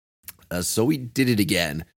So we did it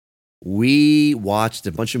again. We watched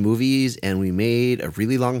a bunch of movies and we made a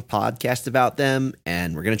really long podcast about them,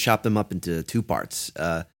 and we're going to chop them up into two parts.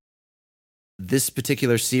 This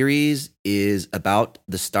particular series is about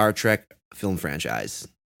the Star Trek film franchise.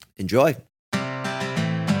 Enjoy.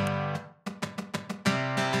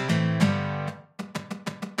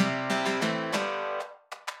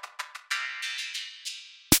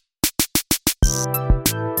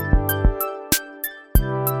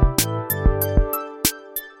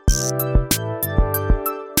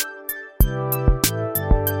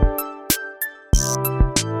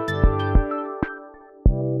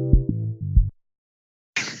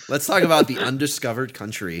 Let's talk about the undiscovered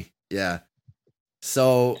country. Yeah.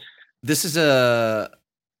 So this is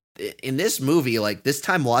in this movie, like this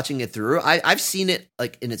time watching it through, I've seen it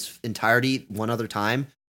like in its entirety one other time.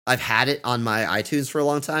 I've had it on my iTunes for a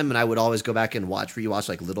long time, and I would always go back and rewatch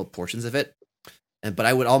like little portions of it. But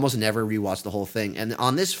I would almost never rewatch the whole thing. And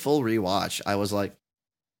on this full rewatch, I was like,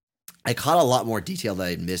 I caught a lot more detail that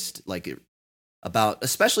I'd missed,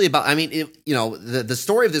 especially about, I mean, the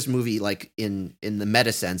story of this movie, like in the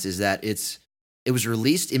meta sense, is that it was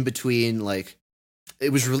released in between, like,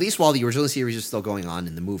 it was released while the original series was still going on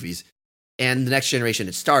in the movies, and the Next Generation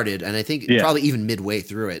had started, and I think probably even midway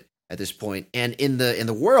through it at this point. And in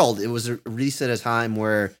the world, it was released at a time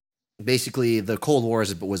where basically the Cold War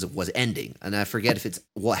was ending, and I forget if it's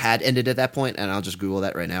what had ended at that point, and I'll just Google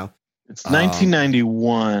that right now. It's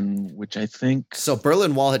 1991, which I think... So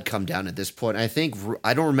Berlin Wall had come down at this point.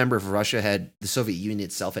 I don't remember if the Soviet Union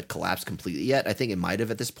itself had collapsed completely yet. I think it might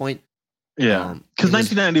have at this point. Yeah, because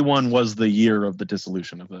 1991 was the year of the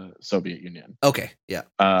dissolution of the Soviet Union. Okay, yeah.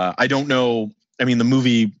 I don't know. I mean, the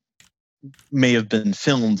movie may have been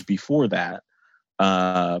filmed before that,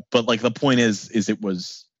 but like the point is it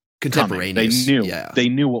was contemporaneous. They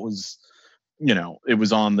knew what was... it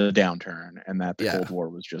was on the downturn, and that the Cold War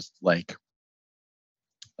was just like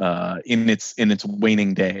in its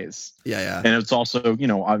waning days. Yeah. And it's also,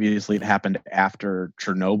 obviously it happened after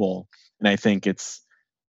Chernobyl, and I think it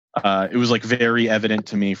was like very evident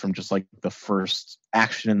to me from just like the first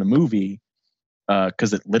action in the movie,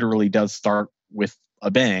 because it literally does start with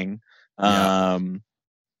a bang.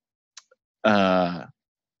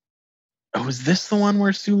 Was this the one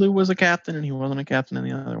where Sulu was a captain and he wasn't a captain in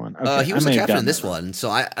the other one? Okay, he was a captain in this one, so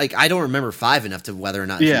I don't remember 5 enough to whether or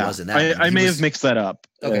not he was in that. I may have mixed that up.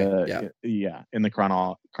 Okay, in the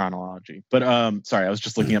chronology. But sorry, I was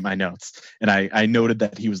just looking at my notes, and I noted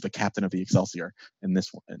that he was the captain of the Excelsior in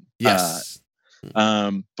this one. Yes.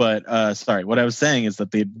 But sorry, what I was saying is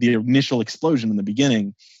that the initial explosion in the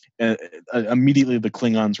beginning, immediately the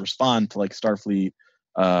Klingons respond to like Starfleet.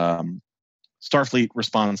 Starfleet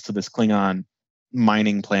responds to this Klingon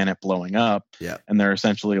mining planet blowing up, and they're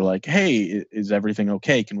essentially like, hey, is everything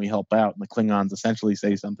okay? Can we help out? And the Klingons essentially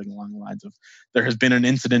say something along the lines of, there has been an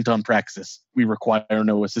incident on Praxis. We require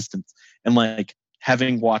no assistance. And like,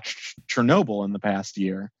 having watched Chernobyl in the past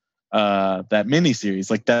year, that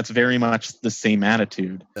miniseries, like that's very much the same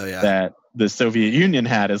attitude that the Soviet Union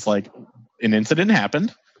had, is like, an incident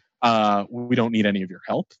happened. We don't need any of your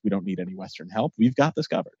help. We don't need any Western help. We've got this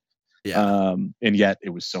covered. Yeah. And yet it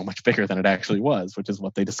was so much bigger than it actually was, which is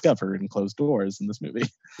what they discover in closed doors in this movie.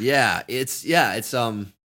 It's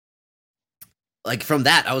like from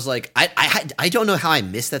that, I was like, I don't know how I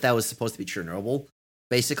missed that was supposed to be Chernobyl,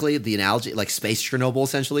 basically the analogy, like space Chernobyl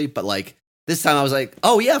essentially. But like this time I was like,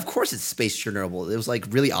 oh yeah, of course it's space Chernobyl. It was like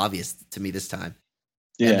really obvious to me this time.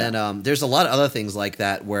 Yeah. And then there's a lot of other things like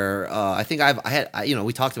that where I think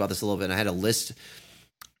we talked about this a little bit, and I had a list.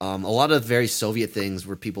 A lot of very Soviet things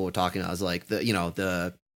where people were talking. I was like, they don't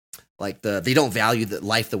value the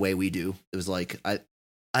life the way we do. It was like I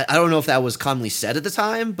don't know if that was commonly said at the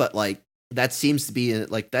time, but like that seems to be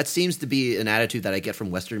an attitude that I get from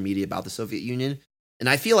Western media about the Soviet Union, and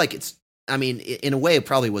I feel like in a way, it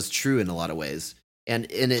probably was true in a lot of ways, and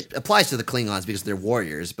it applies to the Klingons because they're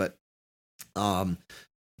warriors, but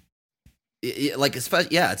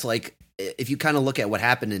it's like. If you kind of look at what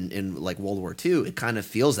happened in like World War II, it kind of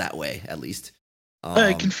feels that way, at least.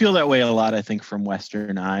 It can feel that way a lot, I think, from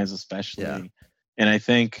Western eyes, especially. Yeah. And I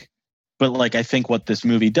think what this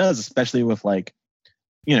movie does, especially with like,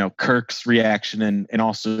 Kirk's reaction and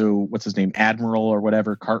also what's his name, Admiral or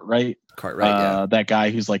whatever, Cartwright, that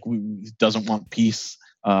guy who's like doesn't want peace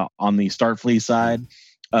on the Starfleet side.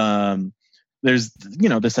 There's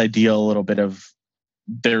this idea a little bit of,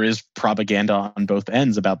 there is propaganda on both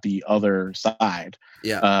ends about the other side.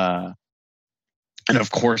 Yeah. And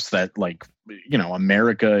of course that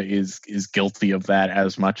America is guilty of that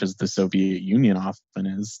as much as the Soviet Union often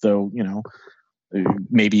is, though,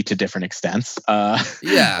 maybe to different extents.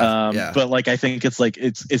 Yeah. But like I think it's like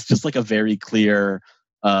it's just like a very clear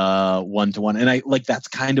one-to-one, and I like that's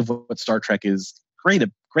kind of what Star Trek is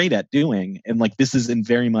great at doing, and like this is in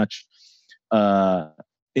very much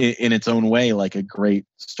in its own way like a great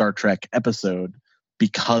Star Trek episode,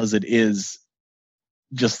 because it is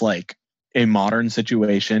just like a modern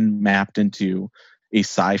situation mapped into a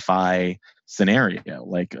sci-fi scenario,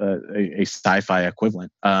 like a sci-fi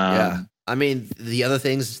equivalent. Yeah. I mean, the other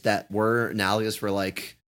things that were analogous were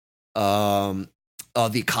like, the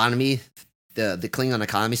economy, the Klingon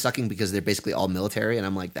economy sucking because they're basically all military, and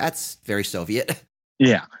I'm like, that's very Soviet.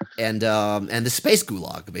 Yeah. And the space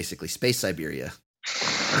gulag, basically space Siberia.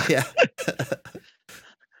 Yeah.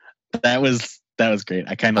 That was great.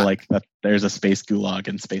 I kind of like that. There's a space gulag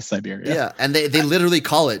in space Siberia. Yeah, and they literally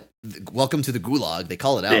call it "Welcome to the Gulag." They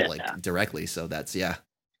call it out like directly. So that's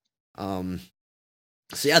So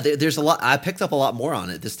yeah, there's a lot. I picked up a lot more on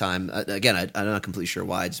it this time. Again, I'm not completely sure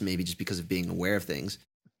why. Just maybe just because of being aware of things.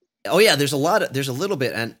 Oh yeah, there's a little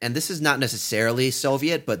bit, and this is not necessarily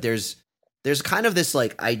Soviet, but there's kind of this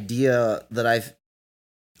like idea that I've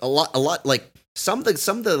a lot like some of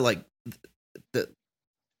the like the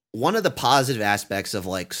one of the positive aspects of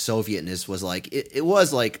like Sovietness was like it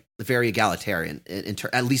was like very egalitarian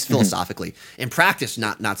at least philosophically. In practice,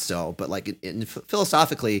 not so, but like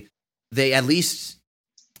philosophically, they at least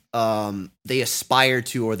they aspire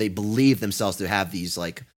to, or they believe themselves to have these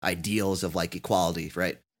like ideals of like equality,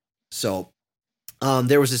 right? So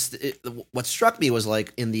there was this. What struck me was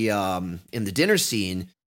like in the dinner scene,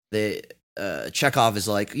 Chekhov is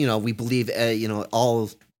like, we believe all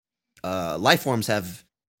life forms have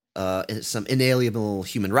some inalienable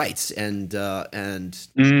human rights, and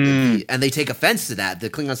they take offense to that. The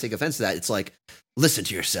Klingons take offense to that. It's like, listen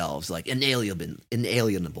to yourselves, like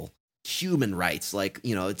inalienable human rights, like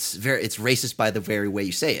it's racist by the very way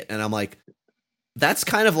you say it. And I'm like, that's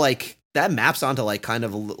kind of like that maps onto like kind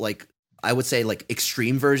of like I would say like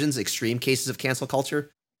extreme cases of cancel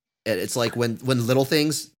culture. It's like when little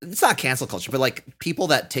things, it's not cancel culture, but like people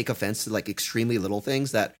that take offense to like extremely little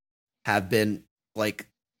things that have been like,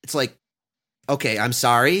 it's like, okay, I'm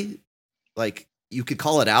sorry, like you could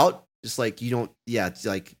call it out, just like you don't. Yeah, it's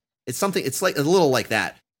like it's something. It's like a little like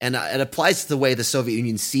that. And it applies to the way the Soviet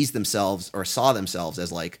Union sees themselves or saw themselves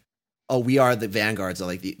as like, oh, we are the vanguards of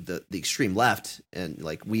like the extreme left, and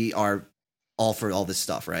like we are all for all this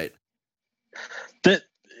stuff, right? I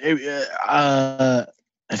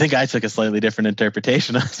think I took a slightly different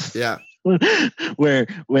interpretation of it. Yeah,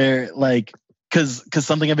 where like because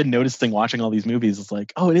something I've been noticing watching all these movies is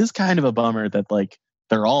like, oh, it is kind of a bummer that like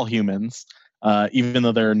they're all humans, even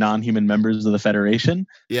though they're non-human members of the Federation.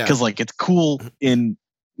 Yeah, because like it's cool in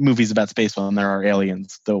movies about space when there are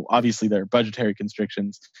aliens, though obviously there are budgetary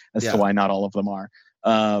constrictions as to why not all of them are.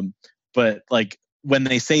 But like when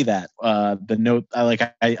they say that, the note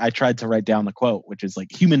I tried to write down the quote, which is like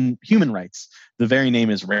human rights. The very name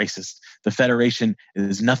is racist. The Federation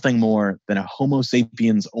is nothing more than a Homo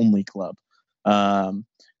sapiens only club. And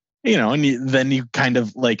then you kind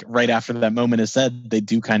of like right after that moment is said, they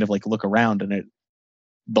do kind of like look around, and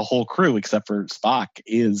the whole crew except for Spock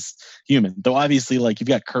is human. Though obviously, like you've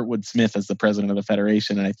got Kurtwood Smith as the president of the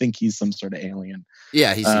Federation, and I think he's some sort of alien.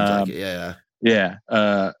 Yeah, he seems like it. Yeah.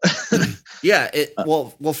 Yeah.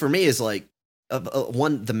 Well, for me is like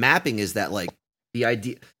the mapping is that like the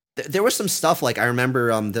idea. There was some stuff like I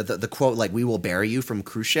remember the quote like "We will bury you" from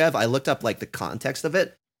Khrushchev. I looked up like the context of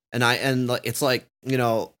it, and it's like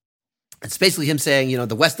it's basically him saying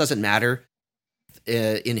the West doesn't matter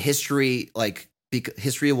in history, like.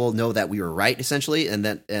 History will know that we were right, essentially,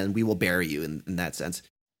 and we will bury you in that sense.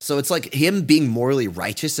 So it's like him being morally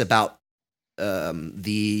righteous about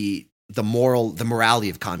the morality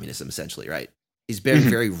of communism, essentially, right? He's very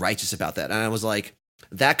very righteous about that, and I was like,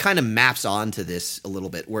 that kind of maps onto this a little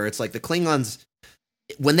bit, where it's like the Klingons,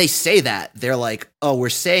 when they say that, they're like, oh, we're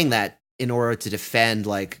saying that in order to defend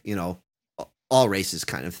like all races,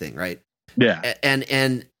 kind of thing, right? Yeah,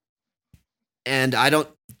 and I don't.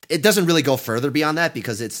 It doesn't really go further beyond that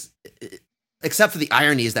because except for the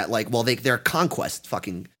irony is that like, well, they're conquest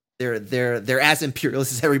fucking, they're as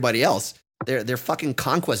imperialist as everybody else. They're fucking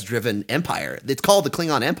conquest driven empire. It's called the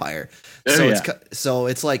Klingon Empire. So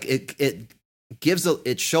it's like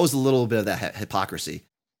it shows a little bit of that hypocrisy.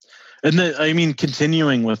 And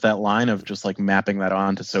continuing with that line of just like mapping that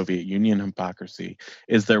on to Soviet Union hypocrisy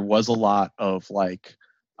is there was a lot of like,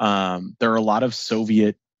 there are a lot of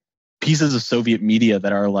pieces of Soviet media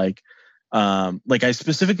that are like Like I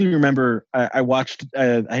specifically remember I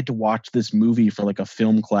had to watch this movie for like a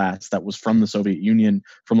film class that was from the Soviet Union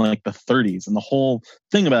from like the 30s. And the whole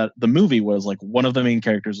thing about the movie was like one of the main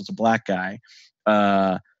characters was a black guy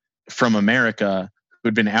from America who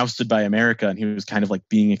had been ousted by America, and he was kind of like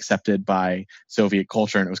being accepted by Soviet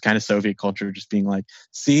culture. And it was kind of Soviet culture just being like,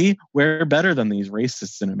 see, we're better than these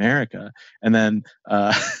racists in America. And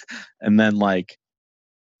then like,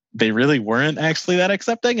 they really weren't actually that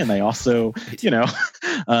accepting. And they also, didn't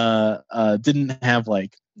have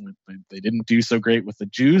like, they didn't do so great with the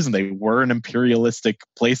Jews, and they were an imperialistic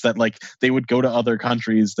place that like they would go to other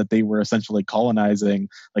countries that they were essentially colonizing,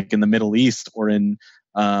 like in the Middle East or in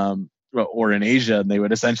Asia, and they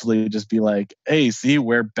would essentially just be like, hey, see,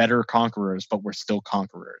 we're better conquerors, but we're still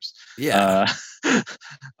conquerors. Yeah.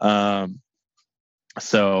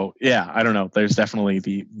 So yeah, I don't know. There's definitely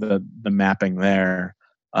the mapping there.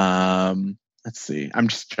 Let's see. I'm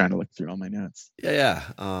just trying to look through all my notes.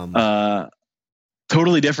 Yeah.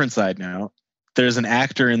 Totally different side note. There's an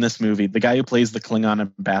actor in this movie, the guy who plays the Klingon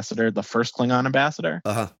ambassador, the first Klingon ambassador,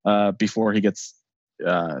 before he gets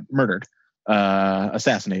murdered,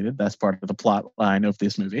 assassinated. That's part of the plot line of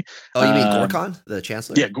this movie. Oh, you mean Gorkon, the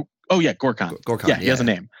Chancellor? Yeah. Gorkon. Gorkon. Yeah, he has a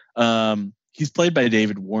name. He's played by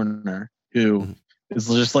David Warner, who is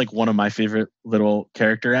just like one of my favorite little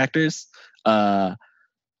character actors.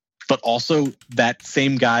 But also that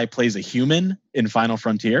same guy plays a human in Final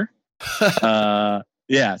Frontier.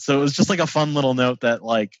 Yeah, so it was just like a fun little note that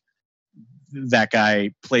like that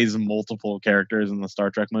guy plays multiple characters in the Star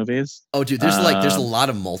Trek movies. Oh, dude, there's a lot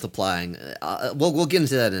of multiplying. We'll get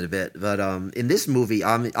into that in a bit, but in this movie,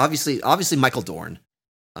 obviously Michael Dorn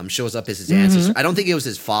shows up as his ancestor. I don't think it was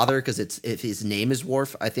his father because if his name is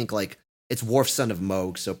Worf, I think like it's Worf, son of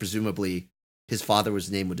Moog, so presumably his father's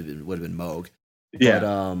name would have been Moog.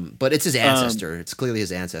 Yeah, but it's his ancestor. It's clearly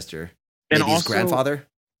his ancestor. Maybe and his grandfather.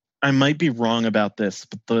 I might be wrong about this,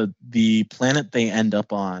 but the planet they end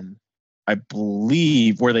up on, I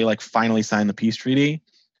believe, where they like finally sign the peace treaty,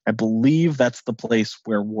 I believe that's the place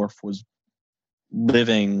where Worf was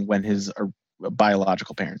living when his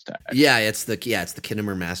biological parents died. Yeah, it's the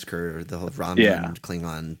Kinnemer massacre, the whole Romulan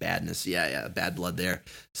Klingon badness. Yeah, bad blood there.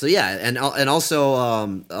 So yeah, and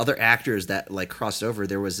also other actors that like crossed over.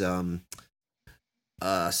 There was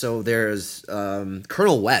there's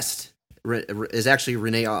Colonel West is actually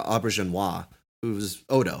Rene Auberjonois, who's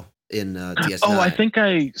Odo in DS9. Oh, I think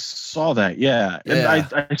I saw that. Yeah. And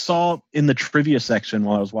I saw in the trivia section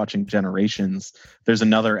while I was watching Generations, there's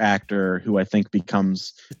another actor who I think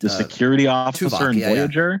becomes the security officer Tuvok, in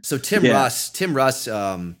Voyager. Yeah. So Tim Russ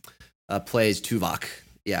plays Tuvok.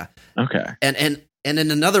 Yeah. Okay. And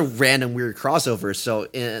in another random weird crossover, so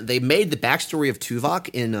they made the backstory of Tuvok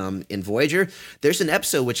in Voyager. There's an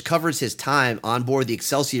episode which covers his time on board the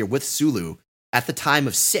Excelsior with Sulu at the time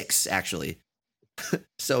of 6, actually.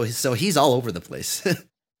 so he's all over the place.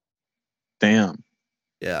 Damn.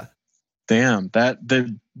 Yeah. Damn. That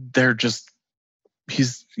they're just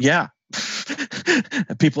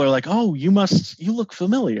people are like, oh, you look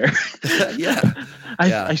familiar. Yeah.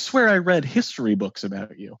 I swear I read history books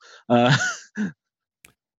about you.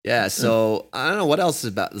 Yeah, so I don't know what else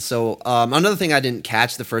is about. So another thing I didn't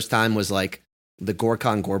catch the first time was like the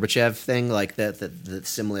Gorkon Gorbachev thing, like the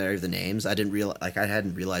similarity of the names. I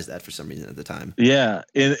hadn't realized that for some reason at the time. Yeah,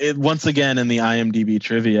 it once again in the IMDb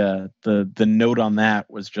trivia, the note on that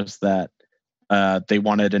was just that they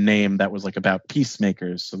wanted a name that was like about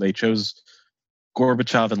peacemakers, so they chose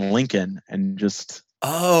Gorbachev and Lincoln and just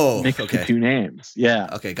mixed the two names. Yeah.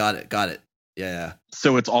 Okay, got it. Yeah.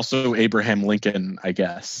 So it's also Abraham Lincoln, I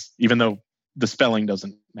guess, even though the spelling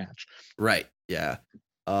doesn't match. Right. Yeah.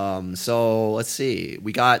 So let's see.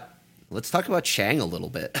 Let's talk about Chang a little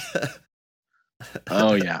bit.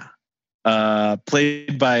 Oh yeah.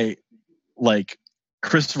 Played by like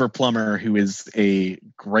Christopher Plummer, who is a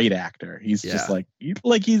great actor. He's just I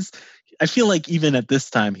feel like even at this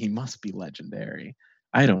time he must be legendary.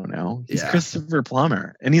 I don't know. He's Christopher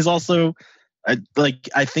Plummer, and he's also I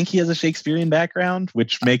think he has a Shakespearean background,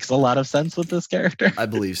 which makes a lot of sense with this character. I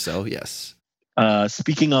believe so. Yes.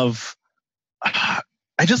 Speaking of, I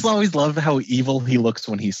just always love how evil he looks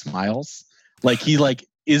when he smiles. Like he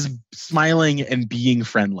is smiling and being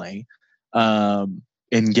friendly, and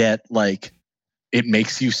yet like it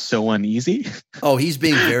makes you so uneasy. Oh, he's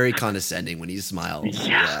being very condescending when he smiles.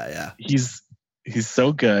 Yeah. He's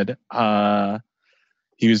so good.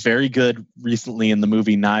 He was very good recently in the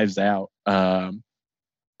movie Knives Out.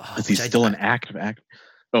 He's still an active actor.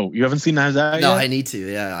 Oh, you haven't seen Knives Out yet? No, I need to.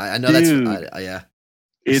 Yeah, I know. Dude, I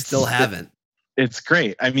still haven't. It's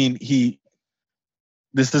great. I mean,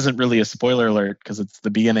 this isn't really a spoiler alert because it's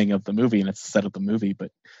the beginning of the movie and it's the set of the movie,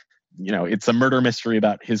 but it's a murder mystery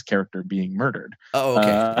about his character being murdered. Oh,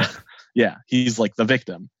 okay. Yeah, he's like the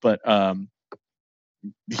victim, but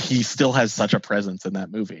he still has such a presence in that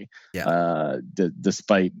movie. Yeah.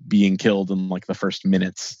 Despite being killed in like the first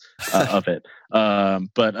minutes of it.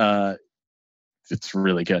 But it's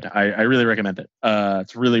really good. I really recommend it.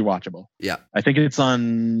 It's really watchable. Yeah. I think it's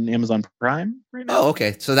on Amazon Prime right now. Oh,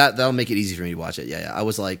 okay. So that'll make it easy for me to watch it. Yeah. I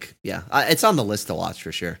was like, it's on the list to watch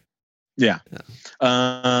for sure. Yeah.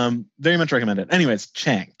 Very much recommend it. Anyways,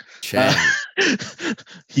 Chang.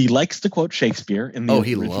 He likes to quote Shakespeare in the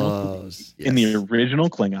in the original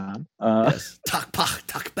Klingon. Yes. Tak ba.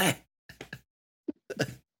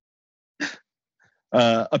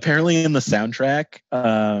 Apparently in the soundtrack,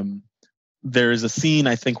 there is a scene,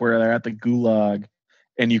 I think, where they're at the Gulag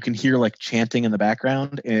and you can hear like chanting in the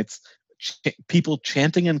background, and it's people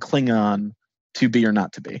chanting in Klingon, to be or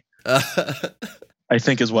not to be. I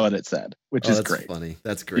think is what it said, which is great. Funny.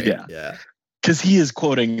 That's great. Yeah. Because he is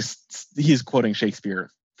quoting Shakespeare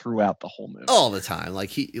throughout the whole movie all the time.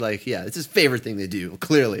 It's his favorite thing to do.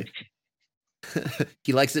 Clearly,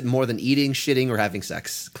 he likes it more than eating, shitting, or having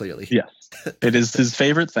sex. Clearly, yes, it is his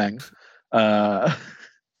favorite thing.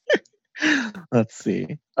 Let's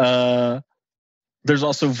see. There's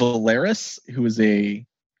also Valeris, who is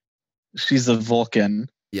she's a Vulcan.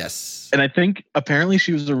 Yes. And I think apparently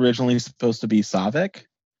she was originally supposed to be Saavik.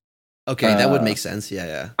 Okay, that would make sense.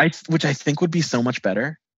 Yeah. Which I think would be so much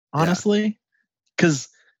better, honestly. Because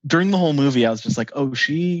during the whole movie, I was just like, oh,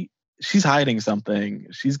 she's hiding something.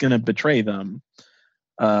 She's going to betray them.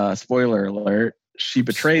 Spoiler alert. She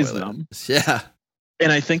betrays them. Yeah.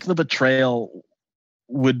 And I think the betrayal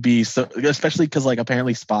would be so, especially because like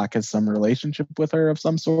apparently Spock has some relationship with her of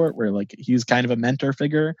some sort where like he's kind of a mentor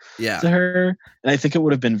figure to her, and I think it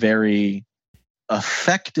would have been very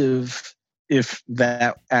effective if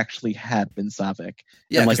that actually had been Saavik.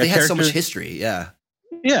 Yeah, because they had so much history. Yeah,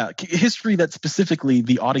 history that specifically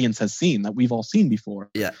the audience has seen, that we've all seen before.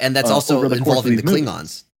 Yeah, and that's also involving the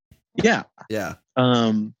Klingons. Yeah.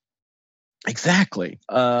 Exactly.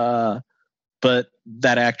 But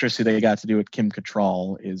that actress who they got to do it, Kim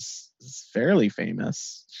Cattrall, is fairly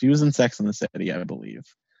famous. She was in Sex and the City, I believe.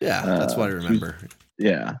 Yeah, that's what I remember.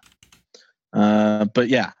 But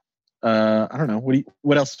yeah, I don't know.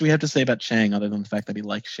 What else do we have to say about Chang other than the fact that he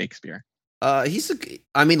likes Shakespeare? Like you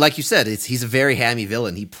said, he's a very hammy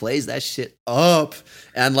villain. He plays that shit up,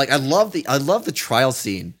 and like I love the trial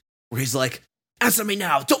scene where he's like, "Answer me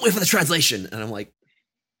now! Don't wait for the translation." And I'm like,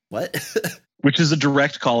 "What?" Which is a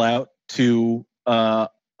direct call out to a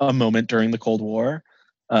moment during the Cold War.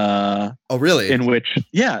 Oh, really? In which,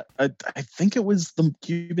 I think it was the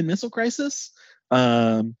Cuban Missile Crisis,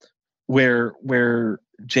 where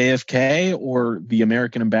JFK or the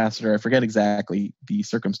American ambassador, I forget exactly the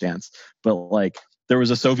circumstance, but like there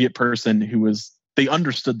was a Soviet person they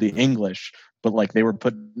understood the English, but like they were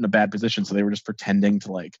put in a bad position, so they were just pretending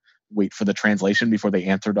to like wait for the translation before they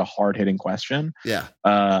answered a hard-hitting question. Yeah.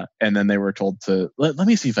 And then they were told to let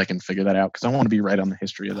me see if I can figure that out, because I want to be right on the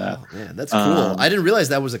history of that. Oh, man, that's cool. I didn't realize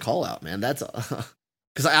that was a call out, man. That's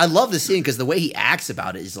because I love the scene because the way he acts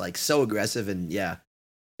about it is like so aggressive and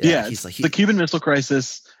he's like the Cuban Missile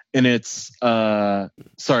Crisis, and it's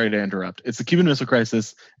sorry to interrupt. It's the Cuban Missile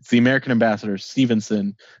Crisis. It's the American ambassador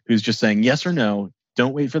Stevenson who's just saying yes or no.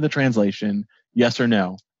 Don't wait for the translation. Yes or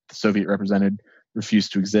no. The Soviet representative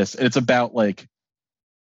refused to exist. And it's about like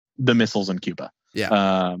the missiles in Cuba.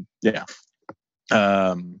 Yeah.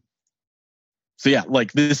 So yeah,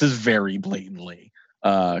 like this is very blatantly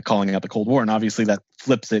calling out the Cold War, and obviously that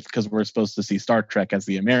flips it because we're supposed to see Star Trek as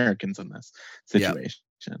the Americans in this situation.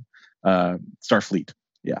 Starfleet.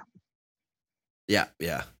 Yeah.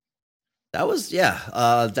 That was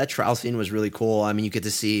that trial scene was really cool. I mean, you get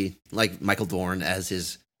to see like Michael Dorn as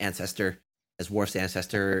his ancestor, as Worf's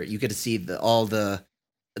ancestor. You get to see all the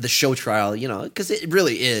show trial, because it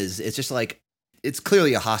really is. It's just like it's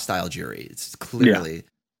clearly a hostile jury. It's clearly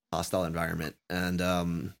a hostile environment, and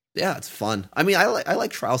it's fun. I mean, I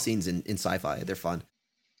like trial scenes in sci-fi. They're fun.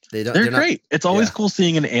 They're great. It's always cool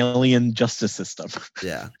seeing an alien justice system.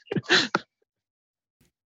 Yeah.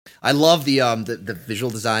 I love the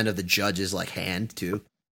visual design of the judge's like hand too,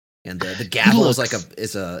 and the gavel is like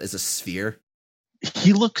a sphere.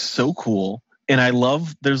 He looks so cool, and I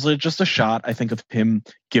love. There's just a shot I think of him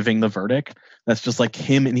giving the verdict. That's just like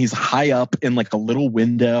him, and he's high up in like a little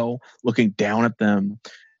window, looking down at them,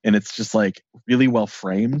 and it's just like really well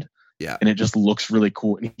framed. Yeah, and it just looks really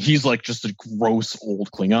cool. And he's like just a gross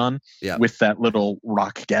old Klingon with that little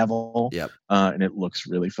rock gavel. Yep, and it looks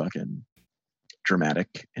really fucking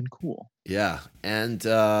dramatic and cool. Yeah, and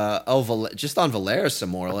just on Valeris some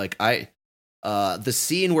more. Like the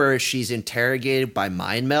scene where she's interrogated by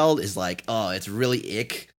Mind Meld is like, oh, it's really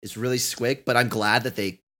ick. It's really squick, but I'm glad that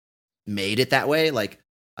they made it that way. Like,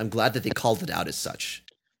 I'm glad that they called it out as such,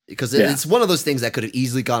 because it's one of those things that could have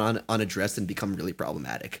easily gone unaddressed and become really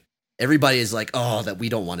problematic. Everybody is like, oh, that we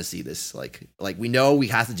don't want to see this. Like we know we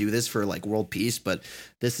have to do this for like world peace, but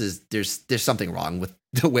there's something wrong with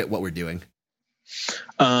what we're doing.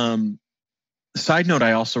 Side note,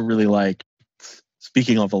 I also really like,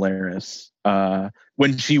 speaking of Valeris,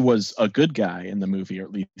 when she was a good guy in the movie, or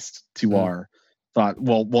at least to our thought,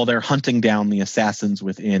 while they're hunting down the assassins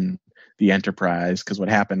within the Enterprise, because what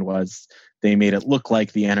happened was they made it look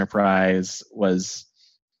like the Enterprise was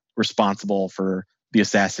responsible for the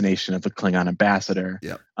assassination of the Klingon ambassador.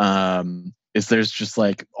 Yep. There's just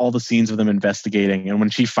like all the scenes of them investigating, and when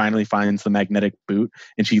she finally finds the magnetic boot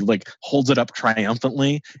and she like holds it up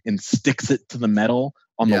triumphantly and sticks it to the metal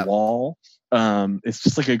on the wall, it's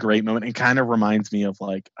just like a great moment. It kind of reminds me of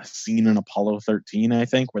like a scene in Apollo 13, I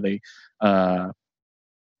think, where they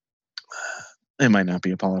it might not be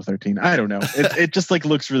Apollo 13. I don't know. It just like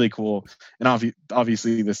looks really cool. And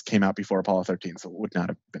obviously this came out before Apollo 13, so it would not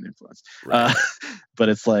have been influenced. Right. But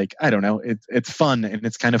it's like, I don't know. It's fun, and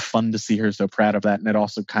it's kind of fun to see her so proud of that. And it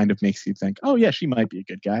also kind of makes you think, oh yeah, she might be a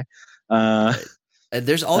good guy. Right. And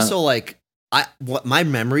there's also what my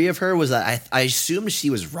memory of her was that I assumed she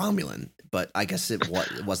was Romulan, but I guess it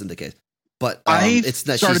wasn't the case. But I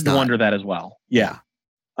started to wonder that as well. Yeah.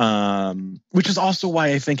 Which is also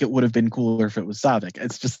why I think it would have been cooler if it was Saavik.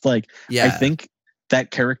 It's just like, I think that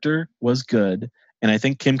character was good, and I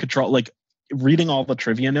think Kim Cattrall, like reading all the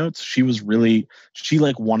trivia notes, she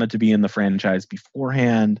like wanted to be in the franchise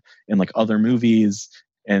beforehand in like other movies,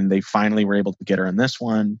 and they finally were able to get her in this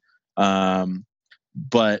one.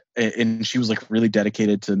 But she was like really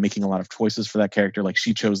dedicated to making a lot of choices for that character. Like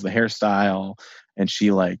she chose the hairstyle, and she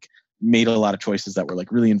like made a lot of choices that were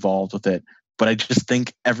like really involved with it. But I just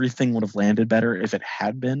think everything would have landed better if it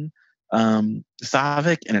had been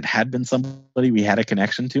Saavik, and it had been somebody we had a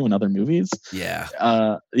connection to in other movies. Yeah.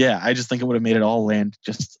 I just think it would have made it all land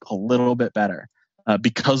just a little bit better.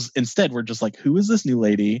 Because instead we're just like, who is this new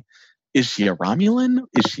lady? Is she a Romulan?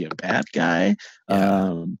 Is she a bad guy?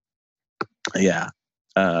 Yeah.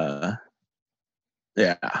 Oh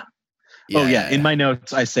yeah. In my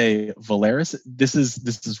notes, I say Valeris. This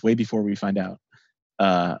is way before we find out.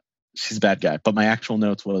 She's a bad guy, but my actual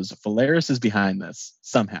notes was Valeris is behind this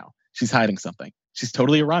somehow. She's hiding something. She's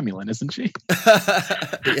totally a Romulan, isn't she?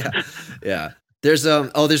 Yeah. There's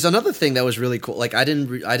another thing that was really cool. Like I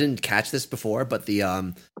didn't catch this before, but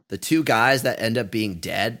the two guys that end up being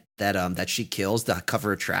dead that she kills to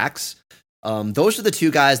cover her tracks. Those are the two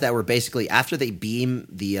guys that were basically after they beam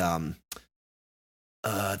the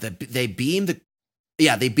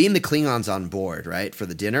Klingons on board, right, for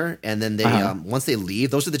the dinner, and then they once they leave,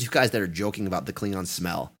 those are the two guys that are joking about the Klingon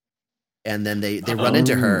smell, and then they run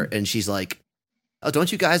into her, and she's like, "Oh,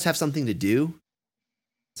 don't you guys have something to do?"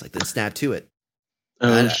 It's like, then snap to it.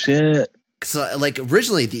 Shit. So, like,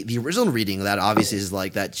 originally the original reading of that obviously is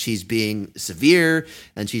like that she's being severe,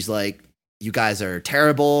 and she's like, "You guys are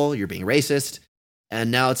terrible. You're being racist," and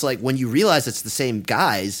now it's like when you realize it's the same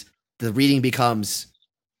guys, the reading becomes,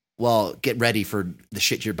 well, get ready for the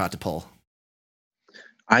shit you're about to pull.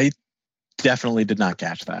 I definitely did not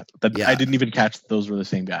catch that. I didn't even catch that those were the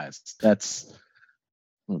same guys. That's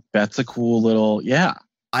a cool little,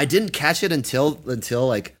 I didn't catch it until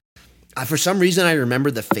like, for some reason I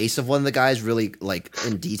remember the face of one of the guys really like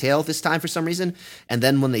in detail this time for some reason. And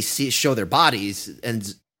then when they show their bodies,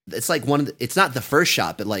 and it's like it's not the first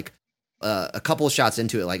shot, but like a couple of shots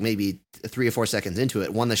into it, like maybe 3 or 4 seconds into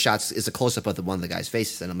it, one of the shots is a close up of one of the guy's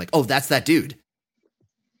faces, and I'm like, oh, that's that dude.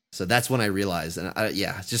 So that's when I realized, and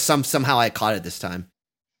just somehow I caught it this time.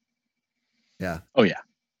 Yeah. Oh yeah.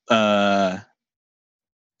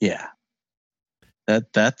 Yeah.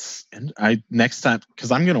 That's next time,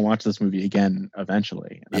 because I'm gonna watch this movie again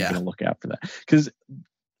eventually, and I'm gonna look out for that, because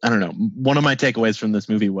I don't know. One of my takeaways from this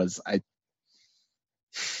movie was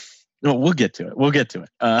No, we'll get to it.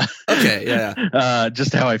 Okay, yeah.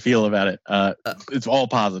 Just how I feel about it. It's all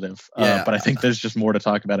positive, but I think there's just more to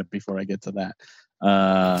talk about it before I get to that.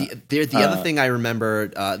 The other thing I remember,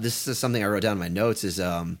 this is something I wrote down in my notes, is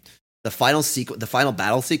the final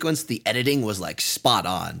battle sequence. The editing was like spot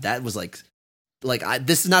on. That was this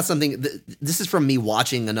is not something. This is from me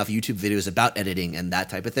watching enough YouTube videos about editing and that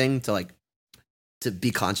type of thing to be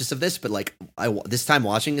conscious of this. But like this time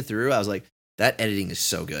watching it through, I was like, that editing is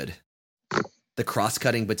so good. The cross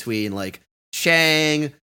cutting between like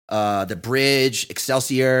Chang, the bridge,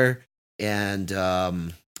 Excelsior, and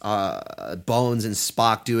Bones and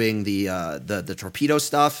Spock doing the torpedo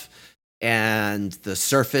stuff, and the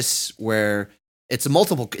surface where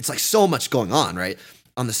it's like so much going on, right?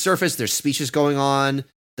 On the surface, there's speeches going on.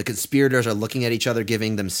 The conspirators are looking at each other,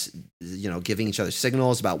 giving each other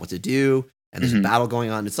signals about what to do. And there's a battle going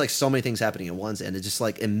on. It's like so many things happening at once, and it just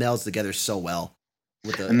like it melds together so well.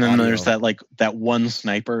 And then there's that one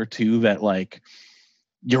sniper too that like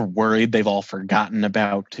you're worried they've all forgotten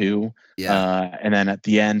about too. Yeah. And then at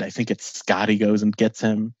the end, I think it's Scotty goes and gets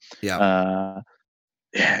him. Yeah.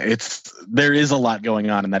 There is a lot going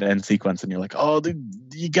on in that end sequence, and you're like, oh,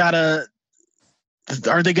 you gotta.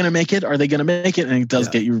 Are they gonna make it? Are they gonna make it? And it does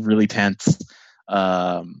get you really tense.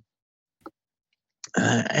 I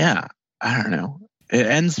don't know. It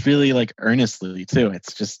ends really like earnestly too.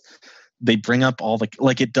 It's just they bring up all the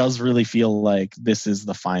like. It does really feel like this is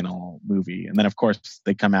the final movie, and then of course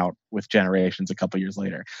they come out with Generations a couple years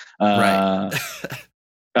later, right?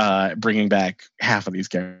 Bringing back half of these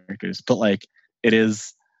characters, but like it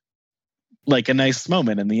is like a nice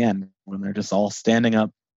moment in the end when they're just all standing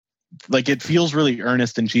up. Like it feels really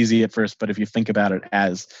earnest and cheesy at first, but if you think about it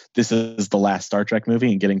as this is the last Star Trek movie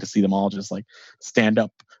and getting to see them all just like stand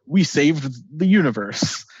up, we saved the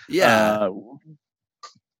universe. Yeah.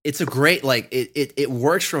 It's a great, like it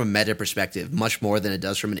works from a meta perspective much more than it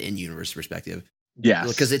does from an in-universe perspective. Yeah.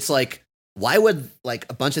 Because it's like, why would like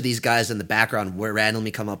a bunch of these guys in the background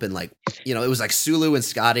randomly come up and like, it was like Sulu and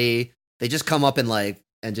Scotty. They just come up and like,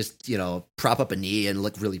 and just, prop up a knee and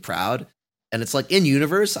look really proud. And it's like in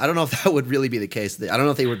universe, I don't know if that would really be the case. I don't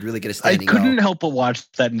know if they would really get a standing. I couldn't help but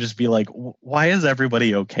watch that and just be like, why is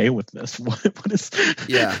everybody okay with this? What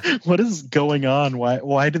is going on?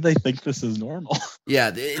 Why do they think this is normal?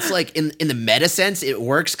 Yeah, it's like in the meta sense, it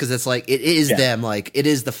works because it's like it is them, like it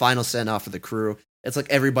is the final send off of the crew. It's like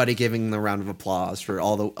everybody giving them a round of applause for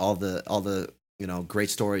all the great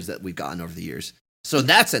stories that we've gotten over the years. So in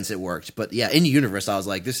that sense, it worked. But yeah, in universe, I was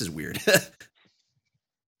like, this is weird.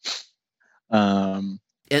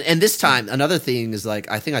 And this time, another thing is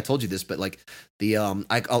like, I think I told you this, but like the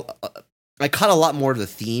I caught a lot more of the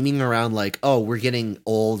theming around like, oh, we're getting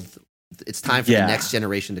old. It's time for the next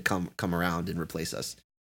generation to come around and replace us.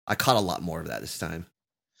 I caught a lot more of that this time.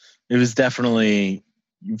 It was definitely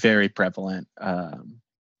very prevalent. Like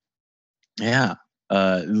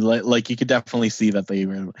you could definitely see that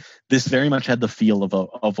this very much had the feel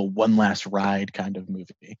of a one last ride kind of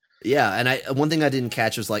movie. Yeah, and one thing I didn't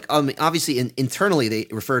catch was like, obviously internally they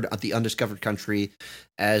referred to the undiscovered country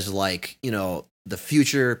as like, the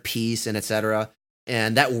future, peace, and etc.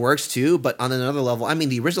 And that works too, but on another level, I mean,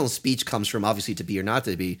 the original speech comes from obviously to be or not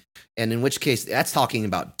to be, and in which case that's talking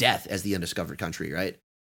about death as the undiscovered country, right?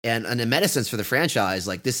 And in meta sense for the franchise,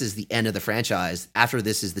 like this is the end of the franchise. After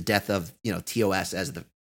this is the death of TOS as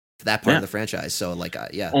that part of the franchise. So like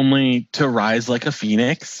only to rise like a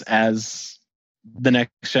phoenix as the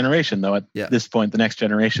next generation, though at this point the next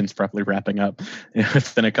generation is probably wrapping up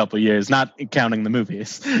within a couple of years, not counting the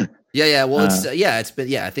movies. Well, it's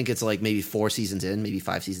been I think it's like maybe 4 seasons in, maybe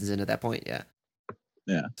 5 seasons in at that point.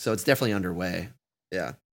 So it's definitely underway.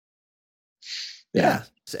 Yeah.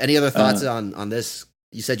 So any other thoughts on this?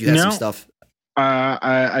 You said you had some stuff.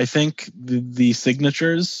 I think the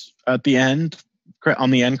signatures at the end,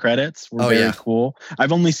 on the end credits, were very cool.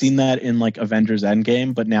 I've only seen that in like Avengers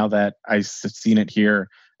Endgame, but now that I've seen it here,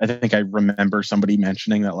 I think I remember somebody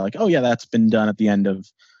mentioning that like, oh yeah, that's been done at the end of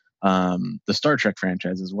the Star Trek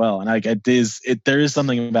franchise as well. And there is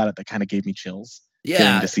something about it that kind of gave me chills.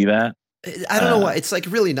 Getting to see that. I don't know why. It's like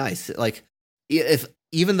really nice. Like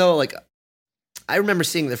even though like I remember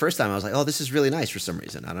seeing it the first time, I was like, oh, this is really nice for some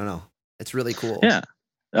reason. I don't know. It's really cool. Yeah.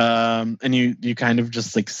 And you kind of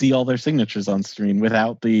just like see all their signatures on screen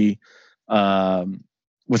without their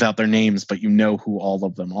names, but who all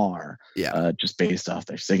of them are. Yeah. Just based off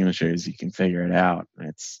their signatures, you can figure it out.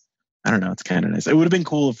 I don't know. It's kind of nice. It would have been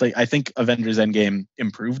cool if I think Avengers Endgame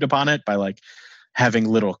improved upon it by like having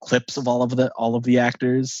little clips of all of the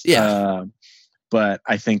actors. Yeah. But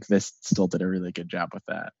I think this still did a really good job with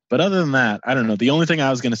that. But other than that, I don't know. The only thing I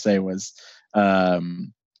was going to say was,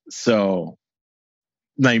 so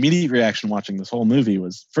my immediate reaction watching this whole movie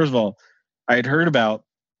was, first of all, I had heard about,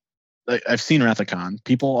 I've seen Wrath of Khan.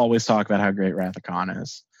 People always talk about how great Wrath of Khan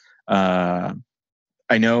is. I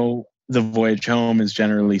know The Voyage Home is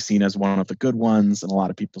generally seen as one of the good ones, and a lot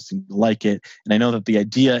of people seem to like it. And I know that the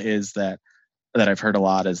idea is that I've heard a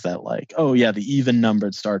lot is that like, oh yeah, the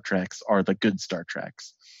even-numbered Star Treks are the good Star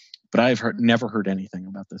Treks. But I've never heard anything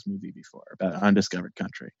about this movie before, about Undiscovered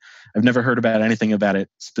Country. I've never heard about anything about it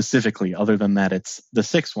specifically, other than that it's the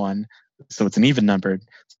 6th one, so it's an even-numbered.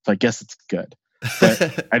 So I guess it's good.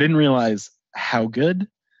 but I didn't realize how good.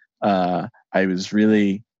 I was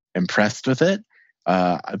really impressed with it.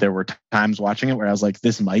 There were times watching it where I was like,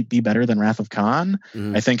 this might be better than Wrath of Khan.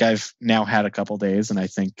 I think I've now had a couple days and I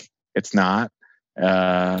think it's not.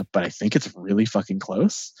 But I think it's really fucking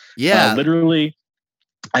close. Yeah. Literally,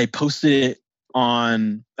 I posted it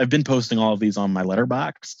on, I've been posting all of these on my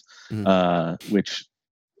Letterboxd, which,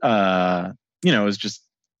 is just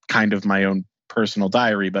kind of my own personal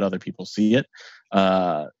diary, but other people see it,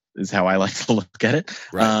 is how I like to look at it.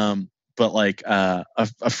 Right. But like a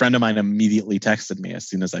friend of mine immediately texted me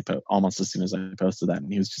almost as soon as I posted that,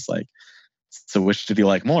 and he was just like, "So which did you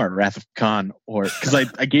like more, Wrath of Khan or?" Because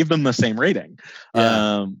I gave them the same rating,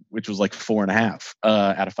 which was like 4.5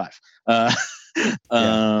 out of 5.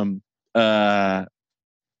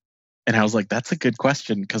 And I was like, "That's a good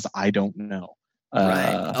question because I don't know."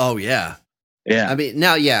 Right. Oh yeah. Yeah. I mean,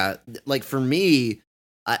 now, yeah, like for me,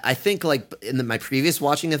 I think like in my previous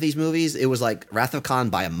watching of these movies, it was like Wrath of Khan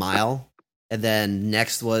by a mile, and then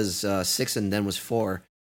next was 6, and then was 4.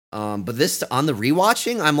 But this on the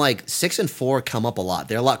rewatching, I'm like 6 and 4 come up a lot.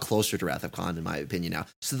 They're a lot closer to Wrath of Khan in my opinion now.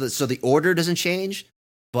 So the order doesn't change,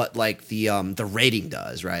 but like the rating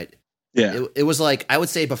does, right? Yeah. It was like, I would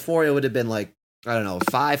say before it would have been like, I don't know,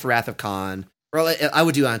 5 for Wrath of Khan. Or I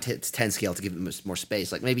would do it on 10 scale to give it more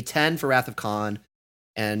space. Like maybe 10 for Wrath of Khan,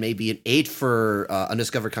 and maybe an 8 for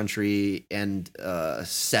Undiscovered Country, and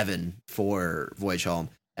 7 for Voyage Home.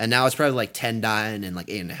 And now it's probably like 10, 9, and like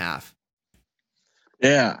 8.5.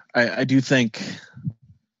 Yeah, I do think.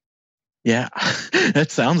 Yeah,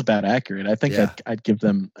 that sounds about accurate. I think I'd give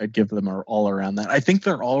them all around that. I think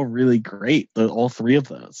they're all really great. All 3 of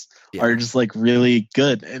those are just like really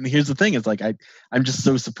good. And here's the thing: is like I'm just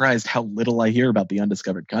so surprised how little I hear about the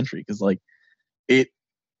Undiscovered Country, because like it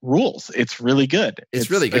rules. It's really good.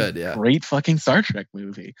 It's really good. Yeah, great fucking Star Trek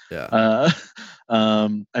movie. Yeah.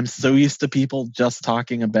 I'm so used to people just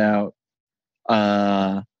talking about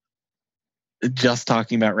Wrath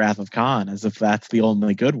of Khan as if that's the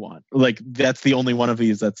only good one. Like that's the only one of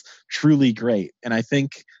these that's truly great. And I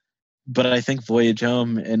think Voyage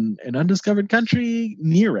Home and Undiscovered Country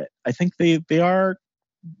near it. I think they are,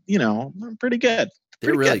 pretty good.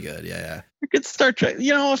 They're really good. Yeah, yeah. They're good Star Trek.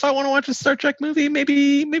 If I want to watch a Star Trek movie,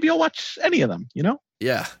 maybe I'll watch any of them.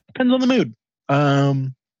 Yeah. Depends on the mood.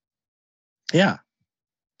 Yeah.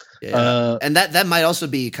 Yeah. And that might also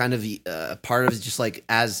be kind of part of just like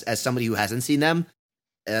as somebody who hasn't seen them,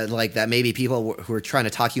 like that maybe people who are trying to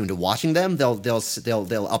talk you into watching them, they'll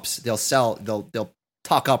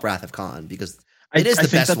talk up Wrath of Khan because it is the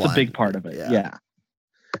best one. I think that's a big part of it. Yeah.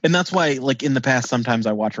 And that's why, like in the past, sometimes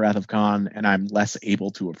I watch Wrath of Khan and I'm less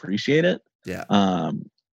able to appreciate it. Yeah.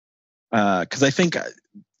 Because I think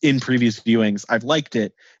in previous viewings I've liked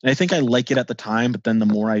it, and I think I like it at the time, but then the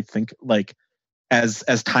more I think, like, as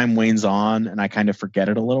time wanes on and I kind of forget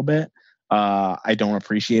it a little bit, I don't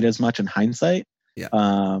appreciate it as much in hindsight. Yeah.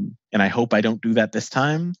 And I hope I don't do that this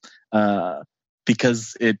time,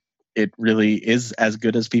 because it really is as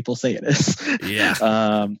good as people say it is.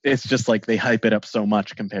 Yeah. It's just like they hype it up so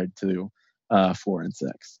much compared to 4 and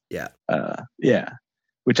 6. Yeah. Yeah.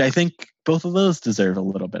 Which I think both of those deserve a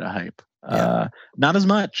little bit of hype. Not as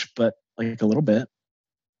much, but like a little bit.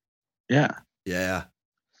 Yeah. Yeah.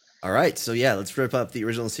 All right, so let's rip up the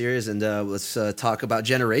original series and let's talk about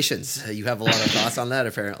Generations. You have a lot of thoughts on that,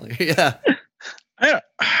 apparently. Yeah, I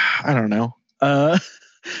don't know.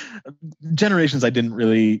 Generations, I didn't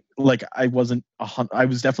really like. I was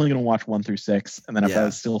definitely going to watch 1 through 6, and then if I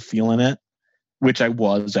was still feeling it, which I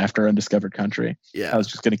was after Undiscovered Country, I was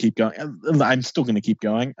just going to keep going. I'm still going to keep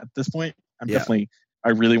going at this point. I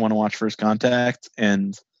really want to watch First Contact,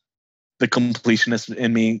 and the completionist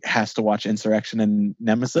in me has to watch Insurrection and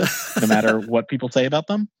Nemesis, no matter what people say about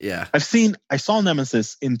them. Yeah. I saw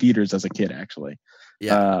Nemesis in theaters as a kid, actually.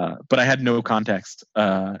 Yeah. But I had no context.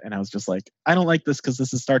 And I was just like, I don't like this because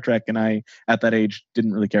this is Star Trek. And I, at that age,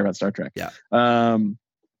 didn't really care about Star Trek. Yeah.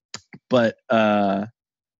 But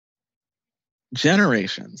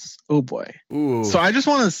Generations. Oh boy. Ooh. So I just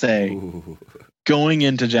want to say, going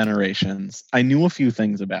into Generations, I knew a few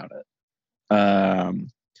things about it.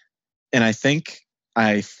 And I think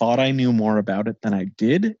I thought I knew more about it than I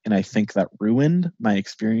did. And I think that ruined my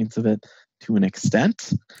experience of it to an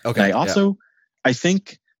extent. Okay. I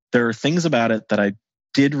think there are things about it that I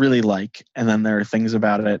did really like. And then there are things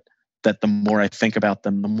about it that the more I think about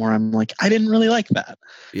them, the more I'm like, I didn't really like that.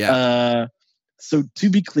 Yeah. So to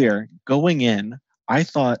be clear, going in, I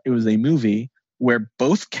thought it was a movie where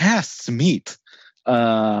both casts meet.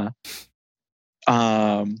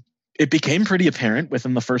 It became pretty apparent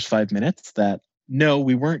within the first 5 minutes that no,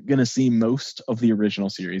 we weren't going to see most of the original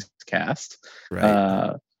series cast.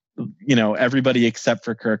 Right. Everybody except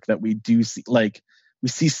for Kirk that we do see, like we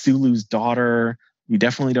see Sulu's daughter. We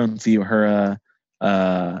definitely don't see Uhura.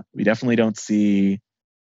 We definitely don't see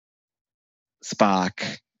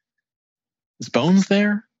Spock. Is Bones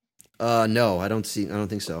there? No, I don't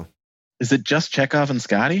think so. Is it just Chekhov and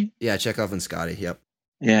Scotty? Yeah, Chekhov and Scotty. Yep.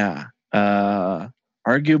 Yeah.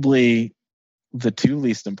 Arguably the two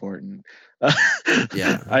least important.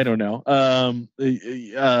 Yeah. I don't know.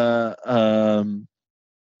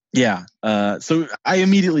 Yeah. So I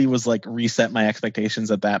immediately was like reset my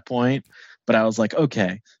expectations at that point. But I was like,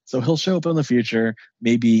 okay, so he'll show up in the future,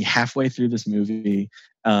 maybe halfway through this movie,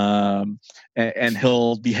 and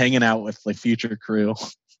he'll be hanging out with like future crew.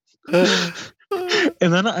 And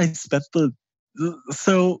then I spent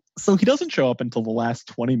so he doesn't show up until the last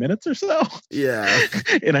 20 minutes or so. Yeah.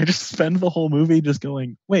 And I just spend the whole movie just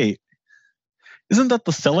going, wait, isn't that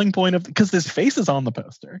the selling point of, because his face is on the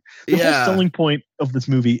poster. The whole selling point of this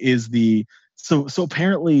movie is so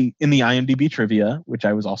apparently in the IMDb trivia, which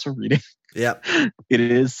I was also reading, it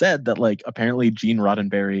is said that like apparently Gene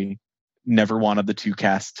Roddenberry never wanted the two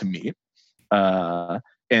casts to meet.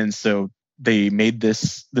 And so they made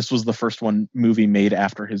this was the first movie made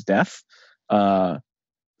after his death. So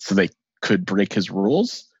they could break his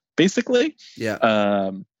rules, basically.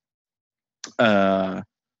 Yeah. But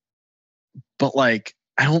like,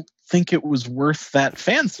 I don't think it was worth that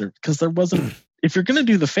fan service, because there wasn't. If you're going to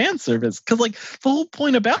do the fan service, because like the whole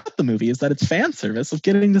point about the movie is that it's fan service of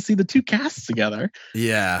getting to see the two casts together.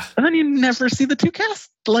 Yeah. And then you never see the two casts.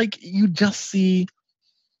 Like you just see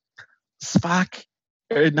Spock,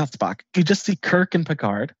 or not Spock. You just see Kirk and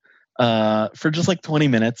Picard for just like 20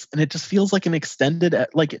 minutes. And it just feels like an extended,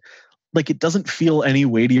 like it doesn't feel any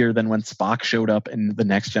weightier than when Spock showed up in The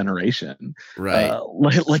Next Generation. Right.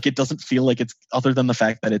 Like it doesn't feel like it's, other than the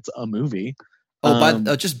fact that it's a movie.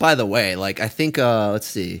 Just by the way, like I think let's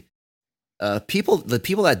see, the people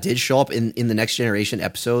that did show up in the Next Generation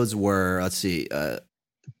episodes were, let's see,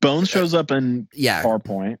 Bones shows up in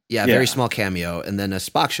Farpoint. Yeah, very small cameo, and then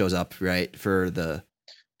Spock shows up right for the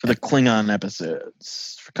Klingon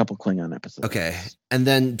episodes, for a couple Klingon episodes. Okay, and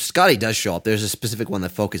then Scotty does show up. There's a specific one that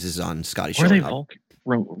focuses on Scotty showing up.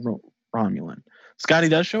 Romulan. Scotty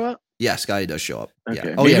does show up. Yeah, Scotty does show up. Okay.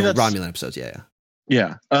 Yeah. Oh yeah, Romulan episodes.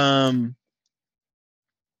 Yeah.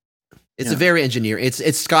 It's a very engineer.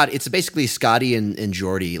 It's Scott. It's basically Scotty and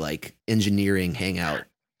Geordi like engineering hangout.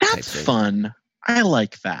 That's fun. I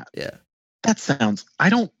like that. Yeah. That sounds. I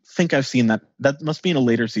don't think I've seen that. That must be in a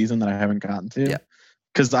later season that I haven't gotten to. Yeah.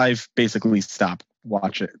 Because I've basically stopped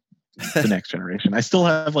watching The Next Generation. I still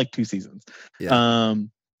have like 2 seasons. Yeah.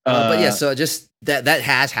 But yeah, so just that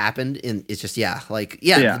has happened, and it's just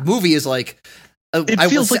the movie is like. It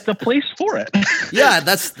feels like the place for it. Yeah,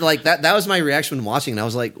 that's like that. That was my reaction when watching, and I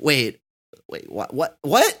was like, wait,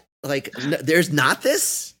 what? Like, there's not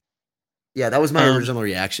this. Yeah, that was my original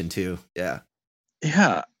reaction too. Yeah.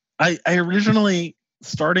 Yeah, I originally,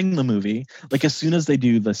 starting the movie, like as soon as they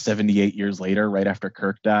do the 78 years later, right after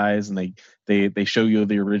Kirk dies, and they show you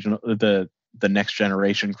the original the Next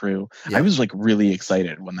Generation crew. Yeah. I was like really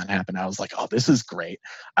excited when that happened. I was like, oh, this is great.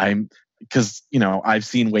 Because I've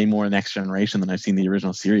seen way more Next Generation than I've seen the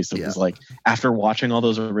original series. So it was like, after watching all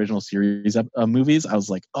those original series movies, I was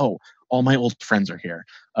like, oh, all my old friends are here.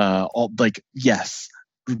 Yes.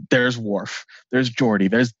 There's Worf, there's Geordi,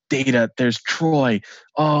 there's Data, there's Troy.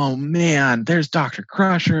 Oh man, there's Dr.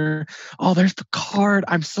 Crusher. Oh, there's Picard.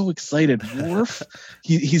 I'm so excited. Worf,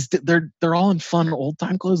 they're all in fun old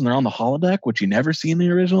time clothes, and they're on the holodeck, which you never see in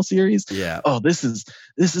the original series. Yeah. Oh, this is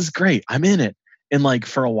great. I'm in it. And like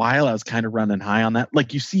for a while, I was kind of running high on that.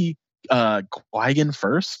 Like you see Qui-Gon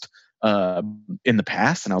first in the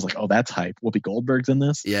past, and I was like, oh, that's hype. Whoopi Goldberg's in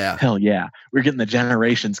this. Yeah. Hell yeah. We're getting the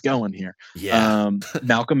generations going here. Yeah.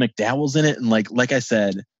 Malcolm McDowell's in it, and like I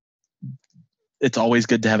said, it's always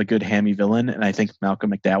good to have a good hammy villain, and I think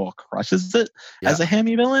Malcolm McDowell crushes it as a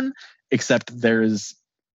hammy villain, except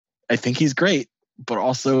I think he's great, but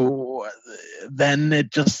also then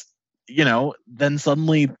it just, then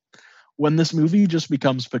suddenly when this movie just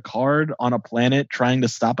becomes Picard on a planet trying to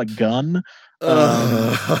stop a gun,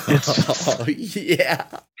 it's just, yeah.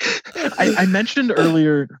 I mentioned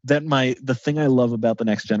earlier that the thing I love about The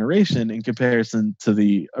Next Generation in comparison to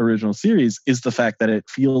the original series is the fact that it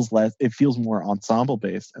feels more ensemble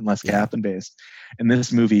based and less captain based. And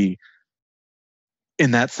this movie,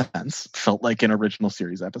 in that sense, felt like an original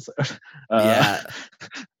series episode. Yeah.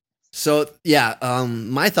 So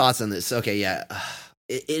my thoughts on this. Okay, yeah.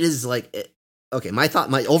 It is like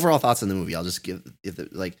my overall thoughts on the movie. I'll just give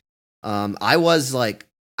I was like,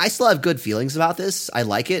 I still have good feelings about this. I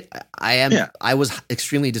like it. I was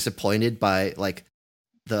extremely disappointed by like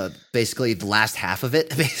basically the last half of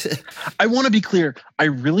it. I want to be clear. I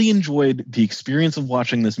really enjoyed the experience of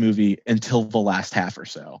watching this movie until the last half or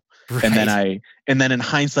so. Right. And then in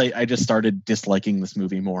hindsight, I just started disliking this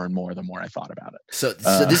movie more and more the more I thought about it. So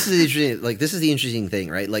this is interesting. Like, this is the interesting thing,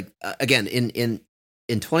 right? Like, again, in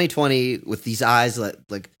 2020, with these eyes,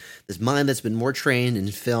 like this mind that's been more trained in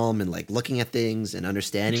film and like looking at things and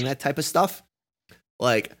understanding that type of stuff.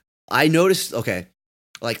 Like, I noticed, okay,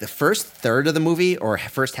 like the first third of the movie or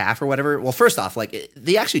first half or whatever. Well, first off, like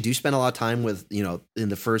they actually do spend a lot of time with, you know, in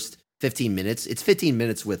the first 15 minutes. It's 15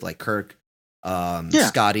 minutes with like Kirk,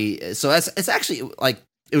 Scotty. So it's actually like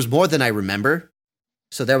it was more than I remember.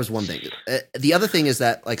 So that was one thing. The other thing is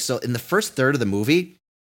that like, so in the first third of the movie,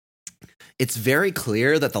 it's very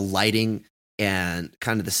clear that the lighting and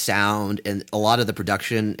kind of the sound and a lot of the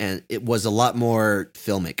production, and it was a lot more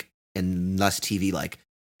filmic and less TV like.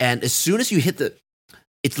 And as soon as you hit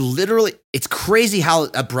it's crazy how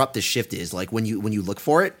abrupt the shift is. Like when you look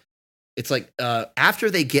for it, it's like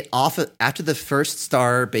after they get off, after the first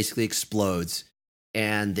star basically explodes,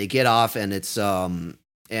 and they get off, and it's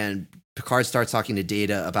and Picard starts talking to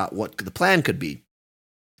Data about what the plan could be.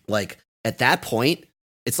 Like at that point,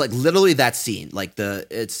 it's like literally that scene, like that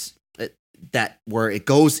where it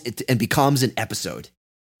goes and becomes an episode.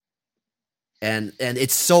 And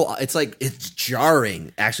it's like it's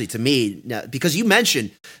jarring actually to me now, because you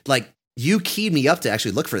mentioned like you keyed me up to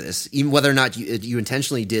actually look for this, even whether or not you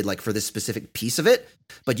intentionally did like for this specific piece of it,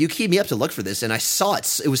 but you keyed me up to look for this, and I saw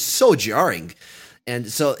it. It was so jarring,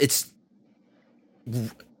 and so it's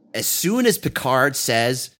as soon as Picard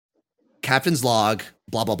says Captain's log,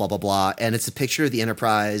 blah blah blah blah blah, and it's a picture of the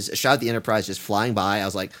Enterprise, a shot of the Enterprise just flying by. I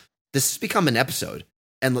was like, this has become an episode,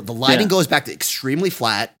 and the lighting goes back to extremely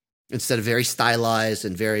flat. Instead of very stylized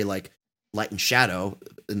and very like light and shadow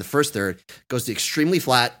in the first third, goes to extremely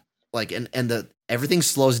flat, like and everything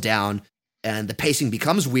slows down and the pacing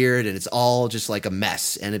becomes weird and it's all just like a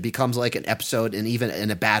mess, and it becomes like an episode, and even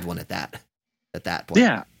in a bad one at that point.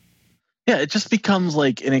 Yeah, it just becomes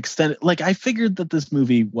like an extended. Like I figured that this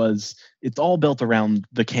movie it's all built around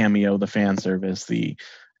the cameo, the fan service, the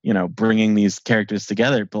bringing these characters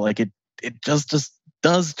together, but like it does just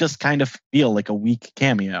kind of feel like a weak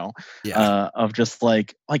cameo of just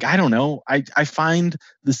like I don't know. I find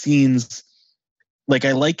the scenes like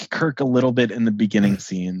I like Kirk a little bit in the beginning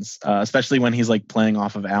scenes, especially when he's like playing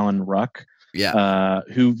off of Alan Ruck,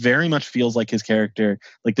 who very much feels like his character.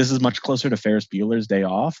 Like this is much closer to Ferris Bueller's Day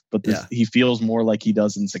Off, but he feels more like he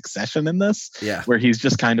does in Succession in this, where he's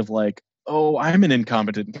just kind of like, oh, I'm an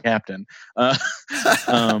incompetent captain.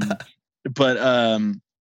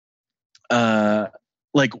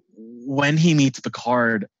 Like when he meets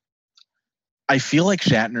Picard, I feel like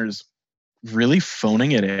Shatner's really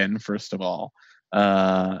phoning it in, first of all,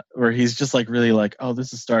 where he's just like really like, oh,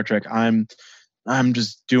 this is Star Trek. I'm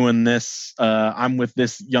just doing this. I'm with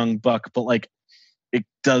this young buck, but like it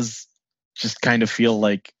does just kind of feel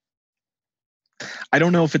like, I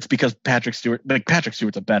don't know if it's because Patrick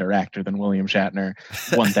Stewart's a better actor than William Shatner,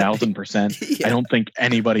 1000%. I don't think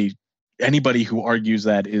anybody who argues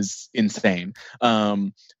that is insane.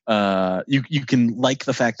 You can like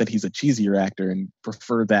the fact that he's a cheesier actor and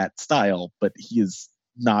prefer that style, but he is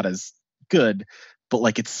not as good. But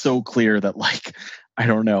like, it's so clear that like, I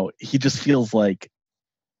don't know, he just feels like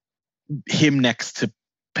him next to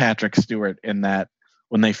Patrick Stewart in that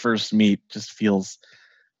when they first meet just feels,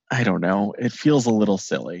 I don't know, it feels a little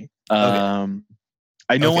silly. Okay.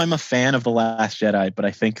 I know I'm a fan of The Last Jedi, but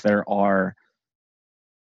I think I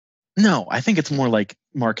think it's more like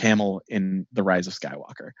Mark Hamill in The Rise of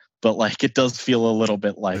Skywalker. But like it does feel a little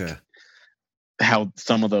bit like how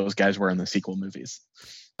some of those guys were in the sequel movies.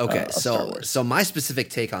 Okay, so my specific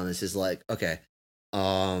take on this is like, okay,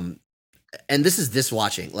 and this is this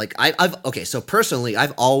watching. Like so personally,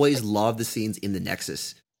 I've always loved the scenes in the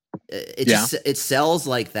Nexus. It sells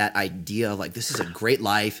like that idea of like, this is a great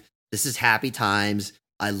life, this is happy times.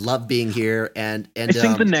 I love being here, and I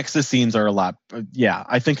think the Nexus scenes are a lot.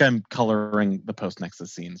 I think I'm coloring the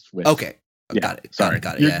post-Nexus scenes with. Okay, got it. Sorry,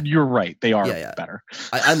 got it. You're right. They are better.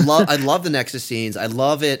 I love the Nexus scenes. I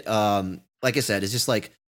love it. Like I said, it's just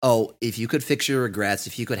like, oh, if you could fix your regrets,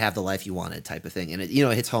 if you could have the life you wanted, type of thing, and it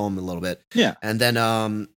hits home a little bit. Yeah, and then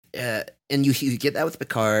and you get that with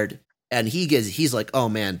Picard, and he's like, oh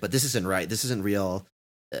man, but this isn't right. This isn't real.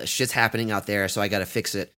 Shit's happening out there, so I got to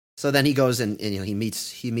fix it. So then he goes and he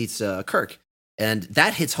meets Kirk, and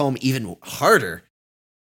that hits home even harder.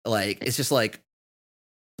 Like it's like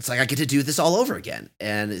I get to do this all over again,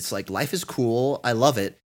 and it's like life is cool. I love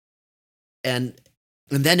it, and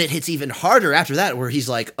And then it hits even harder after that, where he's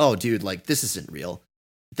like, "Oh, dude, like this isn't real.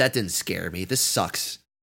 That didn't scare me. This sucks."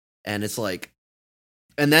 And it's like,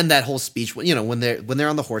 and then that whole speech, you know, when they're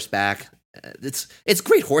on the horseback, it's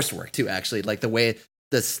great horse work too. Actually, like the way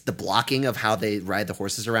the blocking of how they ride the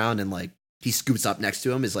horses around, and like he scoots up next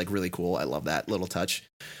to him is like really cool. I love that little touch.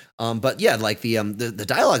 But yeah, like the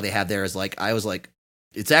dialogue they have there is like, I was like,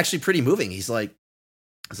 it's actually pretty moving. He's like,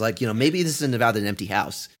 it's like, you know, maybe this isn't about an empty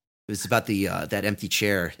house. It's about the that empty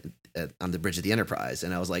chair on the bridge of the Enterprise.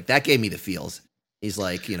 And I was like, that gave me the feels. He's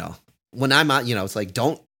like, you know, when I'm out, you know, it's like,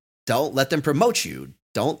 don't let them promote you.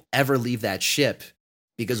 Don't ever leave that ship,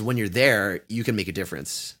 because when you're there, you can make a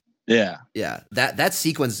difference. Yeah. Yeah. That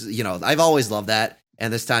sequence, you know, I've always loved that.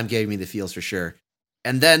 And this time gave me the feels for sure.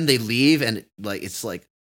 And then they leave, and like, it's like,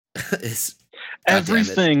 it's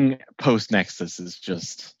everything post Nexus is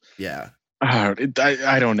just, yeah. I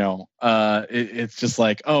don't know. It's just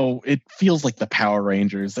like, oh, it feels like the Power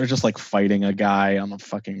Rangers. They're just like fighting a guy on the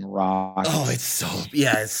fucking rock. Oh, it's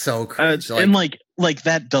so cringe. And like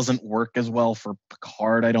that doesn't work as well for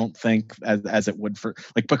Picard, I don't think, as it would for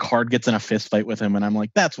like Picard gets in a fist fight with him, and I'm like,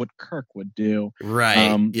 that's what Kirk would do,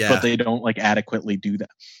 right? Yeah, but they don't like adequately do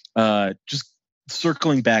that. Just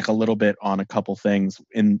circling back a little bit on a couple things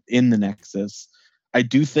in the Nexus, I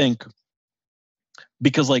do think,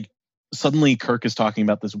 because like, suddenly Kirk is talking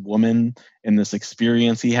about this woman and this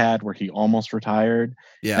experience he had where he almost retired.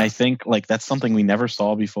 Yeah. And I think like that's something we never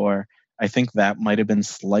saw before. I think that might have been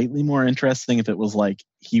slightly more interesting if it was like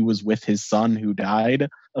he was with his son who died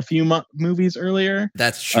a few movies earlier.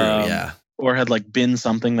 That's true. Yeah. Or had like been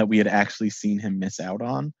something that we had actually seen him miss out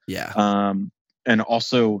on. Yeah. And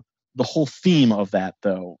also the whole theme of that,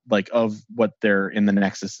 though, like of what they're in the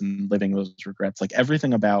Nexus and living those regrets, like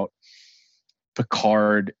everything about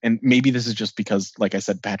Picard, and maybe this is just because, like I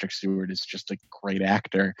said, Patrick Stewart is just a great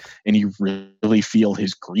actor, and you really feel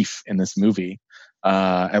his grief in this movie,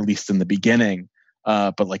 at least in the beginning.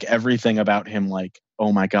 But like everything about him, like,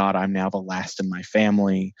 oh my God, I'm now the last in my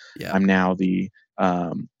family. Yeah. I'm now the.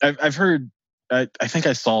 I've heard. I think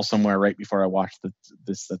I saw somewhere right before I watched that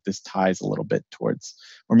this ties a little bit towards,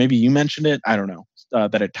 or maybe you mentioned it. I don't know,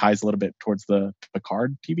 that it ties a little bit towards the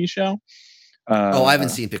Picard TV show. I haven't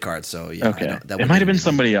seen Picard, so yeah. Okay, it might have been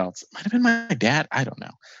somebody else. It might have been my dad. I don't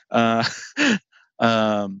know.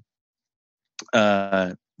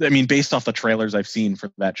 I mean, based off the trailers I've seen for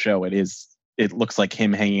that show, it looks like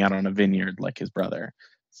him hanging out on a vineyard like his brother.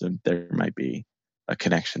 So there might be a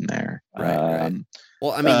connection there. Right.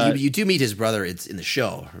 Well, I mean, you do meet his brother. It's in the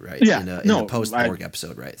show, right? Yeah. In the post-Borg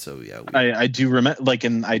episode, right? So yeah. I do remember, like,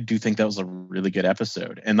 and I do think that was a really good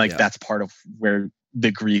episode, and like that's part of where the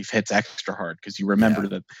grief hits extra hard, because you remember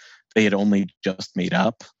that they had only just made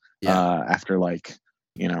up after, like,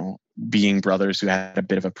 you know, being brothers who had a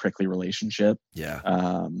bit of a prickly relationship.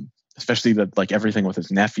 Yeah. Especially that, like, everything with his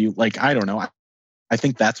nephew. Like, I don't know. I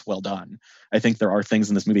think that's well done. I think there are things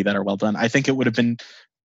in this movie that are well done. I think it would have been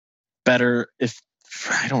better if,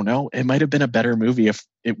 I don't know, it might have been a better movie if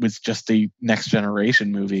it was just a Next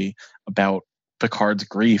Generation movie about Picard's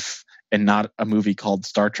grief, and not a movie called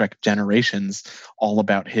Star Trek Generations, all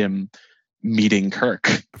about him meeting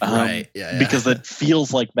Kirk. Right. Yeah. Because it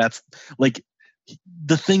feels like that's like,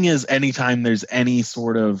 the thing is, anytime there's any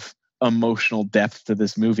sort of emotional depth to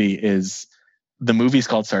this movie, is the movie's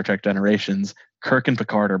called Star Trek Generations. Kirk and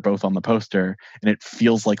Picard are both on the poster, and it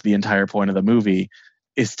feels like the entire point of the movie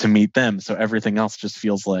is to meet them. So everything else just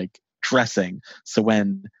feels like dressing. So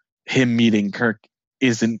when him meeting Kirk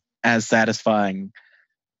isn't as satisfying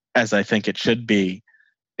as I think it should be,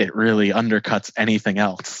 it really undercuts anything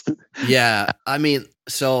else. Yeah. I mean,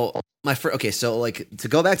 so so like, to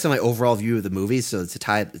go back to my overall view of the movie, so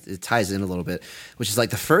it ties in a little bit, which is like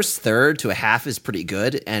the first third to a half is pretty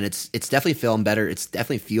good, and it's definitely filmed better. It's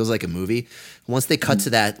definitely feels like a movie. Once they cut to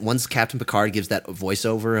that, once Captain Picard gives that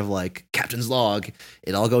voiceover of like Captain's log,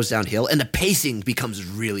 it all goes downhill, and the pacing becomes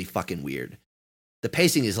really fucking weird. The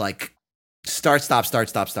pacing is like start, stop,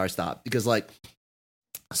 because like,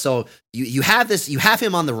 so you have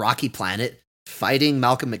him on the rocky planet fighting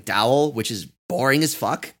Malcolm McDowell, which is boring as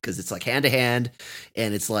fuck, because it's like hand to hand,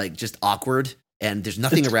 and it's like just awkward, and there's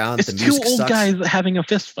nothing around. It's the music two old sucks. Guys having a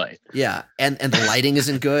fist fight. Yeah, and the lighting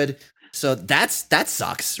isn't good, so that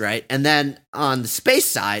sucks, right? And then on the space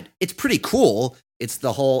side, it's pretty cool. It's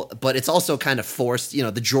the whole, but it's also kind of forced. You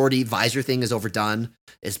know, the Geordi visor thing is overdone.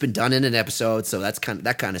 It's been done in an episode, so that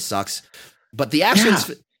kind of sucks. But the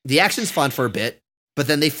action's fun for a bit. But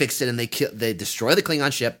then they fix it, and they destroy the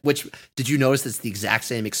Klingon ship. Which, did you notice that's the exact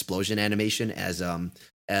same explosion animation as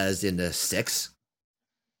in the 6?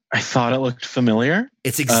 I thought it looked familiar.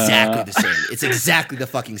 It's exactly the same. It's exactly the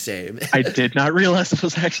fucking same. I did not realize it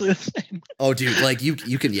was actually the same. Oh, dude, like you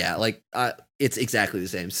can, yeah, like it's exactly the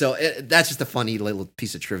same. So that's just a funny little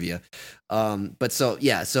piece of trivia. But so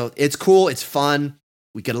yeah, so it's cool. It's fun.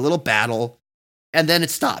 We get a little battle, and then it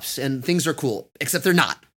stops, and things are cool. Except they're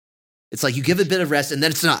not. It's like you give it a bit of rest, and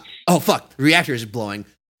then it's not. Oh fuck, the reactor is blowing.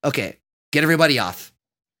 Okay, get everybody off.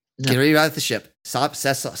 Get everybody out of the ship.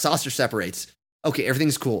 Saucer separates. Okay,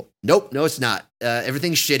 everything's cool. Nope, no, it's not.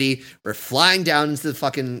 Everything's shitty. We're flying down into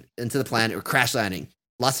the planet. We're crash landing.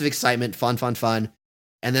 Lots of excitement, fun.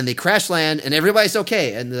 And then they crash land, and everybody's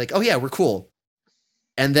okay. And they're like, "Oh yeah, we're cool."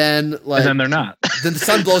 And then they're not. Then the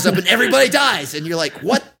sun blows up, and everybody dies. And you're like,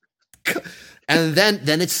 "What?" And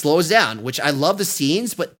then it slows down, which I love the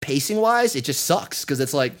scenes, but pacing wise, it just sucks because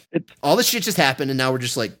it's like all this shit just happened, and now we're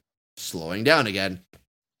just like slowing down again.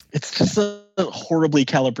 It's just a horribly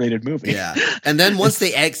calibrated movie. Yeah. And then once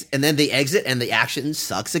they exit, and the action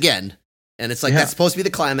sucks again. And it's like, that's supposed to be the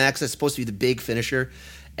climax. That's supposed to be the big finisher.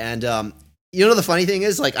 And, you know, the funny thing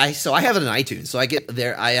is, like, I have it on iTunes. So I get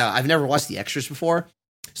there. I've never watched the extras before.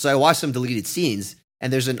 So I watched some deleted scenes,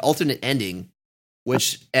 and there's an alternate ending,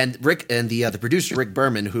 and Rick and the producer, Rick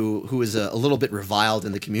Berman, who is a little bit reviled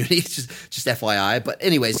in the community, just FYI. But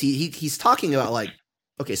anyways, he's talking about, like,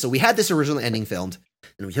 okay, so we had this original ending filmed,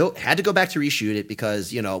 and we had to go back to reshoot it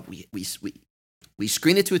because, you know, we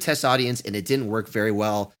screened it to a test audience and it didn't work very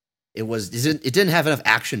well. It didn't have enough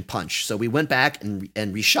action punch. So we went back and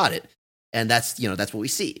reshot it. And that's what we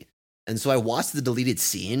see. And so I watched the deleted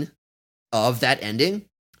scene of that ending,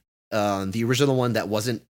 the original one that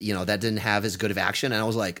wasn't, that didn't have as good of action. And I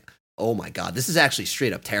was like, oh my God, this is actually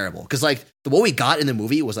straight up terrible. Cause like what we got in the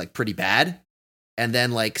movie was like pretty bad. And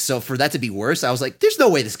then like, so for that to be worse, I was like, there's no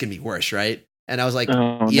way this can be worse. Right. And I was like,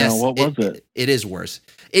 yes, no, what was it? It is worse.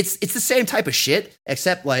 It's the same type of shit,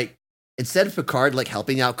 except like instead of Picard like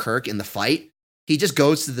helping out Kirk in the fight, he just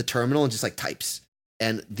goes to the terminal and just like types.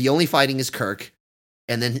 And the only fighting is Kirk.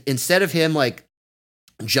 And then instead of him like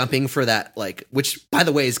jumping for that, like, which by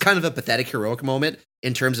the way is kind of a pathetic heroic moment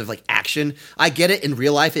in terms of like action. I get it, in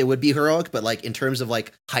real life it would be heroic, but like in terms of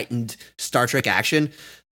like heightened Star Trek action,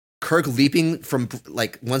 Kirk leaping from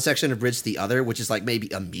like one section of bridge to the other, which is like maybe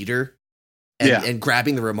a meter. And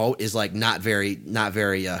grabbing the remote is like not very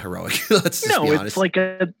heroic. Let's just be honest.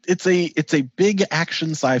 It's like it's a big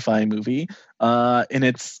action sci-fi movie, and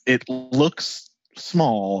it looks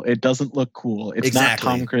small. It doesn't look cool. It's not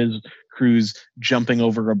Tom Cruise jumping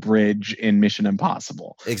over a bridge in Mission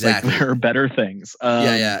Impossible. Exactly, like, there are better things.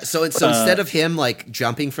 So instead of him like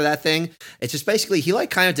jumping for that thing, it's just basically he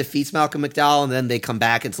like kind of defeats Malcolm McDowell, and then they come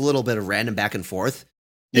back. It's a little bit of random back and forth.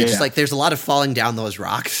 It's just like there's a lot of falling down those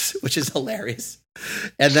rocks, which is hilarious.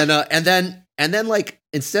 And then like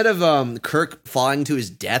instead of Kirk falling to his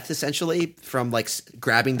death essentially from like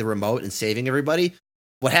grabbing the remote and saving everybody,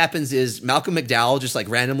 what happens is Malcolm McDowell just like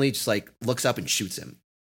randomly just like looks up and shoots him.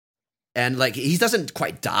 And like he doesn't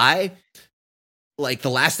quite die. Like the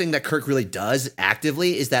last thing that Kirk really does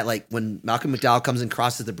actively is that like when Malcolm McDowell comes and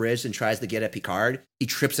crosses the bridge and tries to get at Picard, he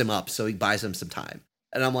trips him up so he buys him some time.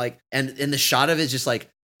 And I'm like, and the shot of it is just like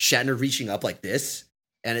Shatner reaching up like this,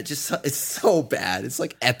 and it's so bad. It's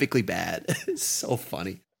like epically bad. It's so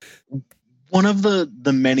funny. One of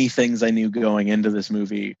the many things I knew going into this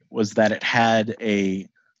movie was that it had a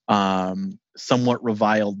somewhat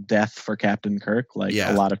reviled death for Captain Kirk. Like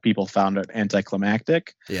a lot of people found it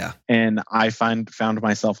anticlimactic. Yeah. And I found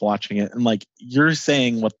myself watching it, and like you're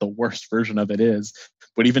saying what the worst version of it is,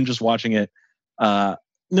 but even just watching it,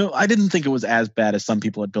 no, I didn't think it was as bad as some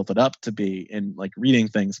people had built it up to be in like reading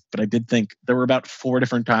things, but I did think there were about 4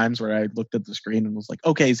 different times where I looked at the screen and was like,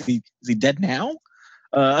 okay, is he dead now?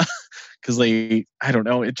 Because I don't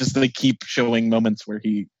know, they keep showing moments where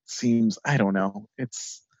he seems, I don't know,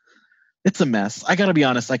 it's a mess. I gotta be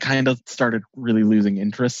honest, I kind of started really losing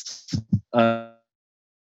interest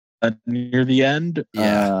near the end,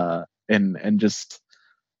 and just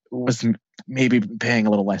was maybe paying a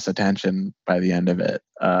little less attention by the end of it.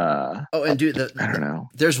 And dude, I don't know.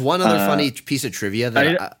 There's one other funny piece of trivia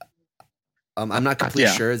that I'm not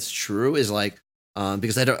completely sure it's true. Is like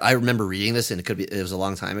because I remember reading this, and it was a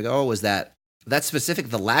long time ago. Was that specific?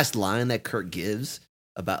 The last line that Kirk gives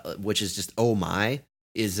about, which is just "oh my,"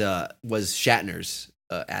 was Shatner's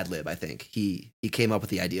ad lib. I think he came up with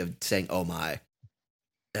the idea of saying "oh my,"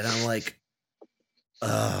 and I'm like,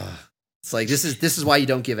 it's like this is why you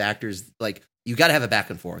don't give actors, like, you got to have a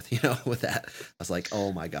back and forth, with that. I was like,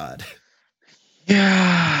 oh my God.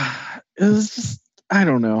 Yeah, it was just, I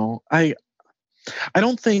don't know. I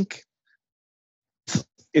don't think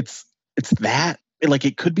it's that. like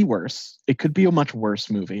it could be worse. It could be a much worse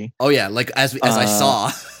movie. Oh yeah, like as I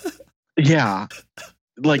saw. Yeah,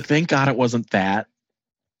 like thank God it wasn't that.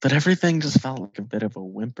 But everything just felt like a bit of a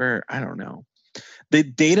whimper. I don't know. The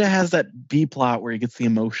Data has that B plot where he gets the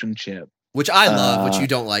emotion chip, which I love, which you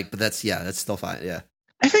don't like, but that's still fine. Yeah,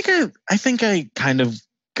 I think I kind of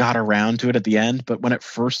got around to it at the end, but when it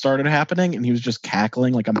first started happening and he was just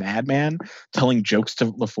cackling like a madman, telling jokes to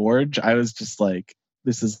LaForge, I was just like,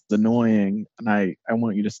 this is annoying, and I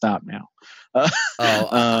want you to stop now.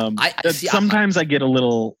 Sometimes I get a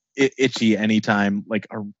little itchy anytime, like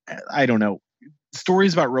I don't know.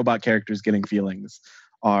 Stories about robot characters getting feelings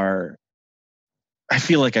I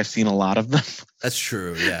feel like I've seen a lot of them. That's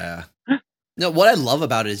true. Yeah. No, what I love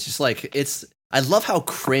about it is just like I love how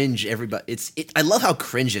cringe I love how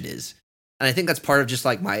cringe it is. And I think that's part of just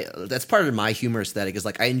like that's part of my humor aesthetic is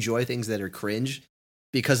like I enjoy things that are cringe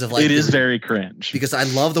because of like it is very cringe. Because I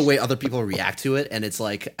love the way other people react to it, and it's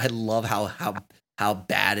like I love how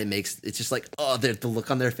bad it makes. It's just like the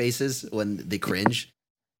look on their faces when they cringe.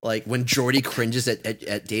 Like when Geordi cringes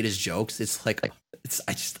at Data's jokes, it's like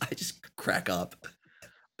I just crack up.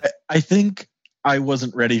 I think I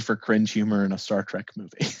wasn't ready for cringe humor in a Star Trek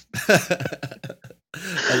movie.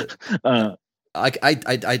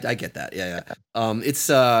 I get that. Yeah. It's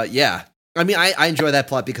yeah. I mean, I enjoy that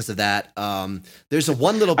plot because of that. There's a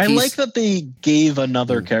one little piece. I like that they gave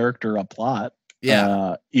another character a plot.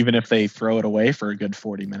 Yeah. Even if they throw it away for a good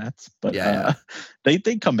 40 minutes, but they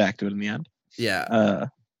come back to it in the end. Yeah.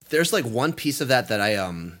 There's like one piece of that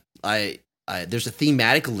I there's a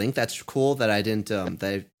thematic link that's cool that I didn't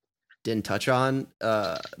touch on.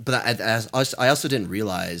 But I also didn't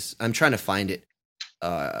realize. I'm trying to find it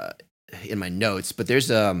in my notes, but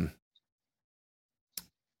there's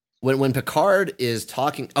when Picard is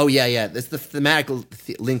talking. Oh yeah. It's the thematic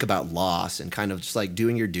link about loss and kind of just like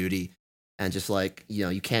doing your duty and just like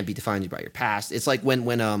you can't be defined by your past. It's like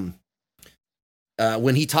when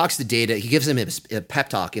he talks to Data, he gives him a pep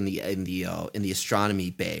talk in the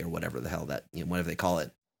astronomy bay or whatever the hell that whatever they call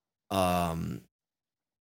it.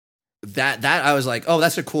 That I was like, oh,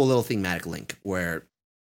 that's a cool little thematic link where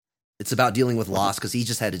it's about dealing with loss because he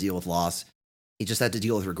just had to deal with loss. He just had to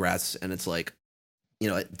deal with regrets, and it's like,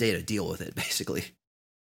 Data, deal with it, basically.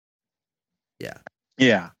 Yeah.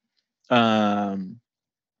 Yeah.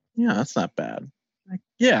 Yeah, that's not bad.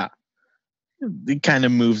 Yeah. He kind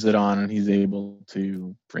of moves it on, and he's able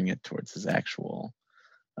to bring it towards his actual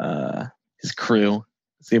his crew.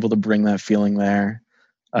 He's able to bring that feeling there.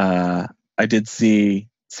 I did see,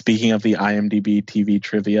 speaking of the IMDb TV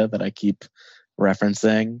trivia that I keep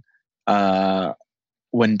referencing,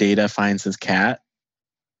 when Data finds his cat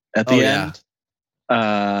at the end,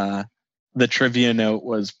 the trivia note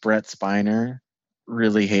was Brett Spiner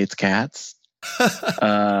really hates cats.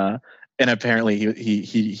 And apparently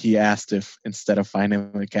he asked if instead of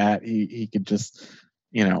finding the cat, he could just,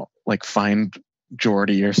 like find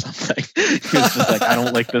Geordi or something. He was just like, I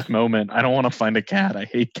don't like this moment. I don't want to find a cat. I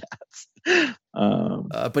hate cats.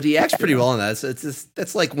 But he acts pretty well in that. So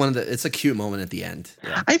that's like it's a cute moment at the end.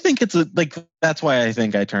 Yeah. I think it's that's why I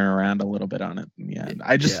think I turn around a little bit on it in the end.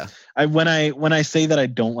 When I say that I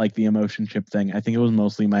don't like the emotion chip thing, I think it was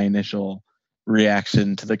mostly my initial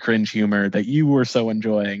reaction to the cringe humor that you were so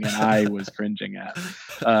enjoying and I was cringing at.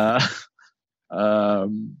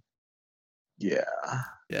 Yeah.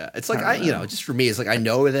 It's like just for me, it's like I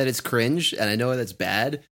know that it's cringe and I know that it's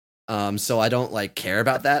bad. So I don't like care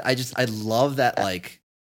about that. I love that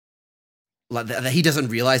that he doesn't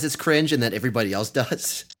realize it's cringe and that everybody else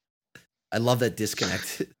does. I love that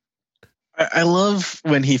disconnect. I love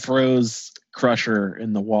when he throws Crusher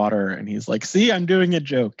in the water and he's like, see, I'm doing a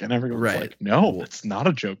joke, and everyone's like, no, it's not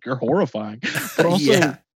a joke, you're horrifying. But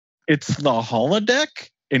also it's the holodeck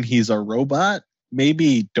and he's a robot.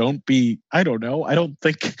 Maybe don't be, I don't know, I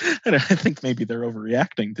think maybe they're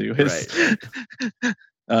overreacting to his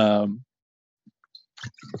I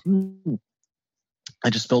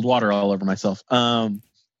just spilled water all over myself. I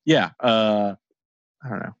don't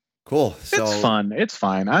know. Cool. So, it's fun. It's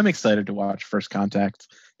fine. I'm excited to watch First Contact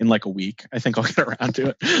in like a week. I think I'll get around to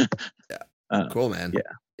it. Yeah. Cool, man.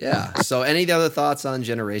 Yeah. So, any other thoughts on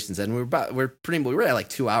Generations? And we're at like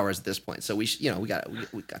 2 hours at this point. So we got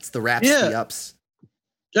the wraps, the ups.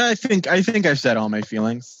 Yeah, I think I've said all my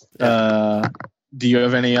feelings. Yeah. Do you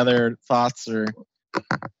have any other thoughts or?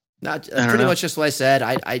 Not pretty much just what I said.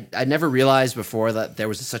 I never realized before that there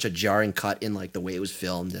was such a jarring cut in like the way it was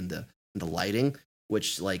filmed and the lighting,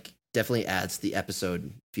 which like definitely adds the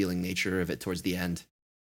episode feeling nature of it towards the end.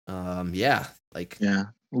 A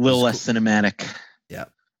little less cinematic. Yeah,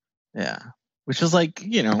 which is like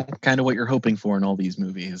kind of what you're hoping for in all these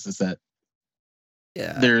movies, is that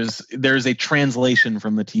Yeah. There's a translation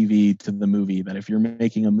from the TV to the movie that if you're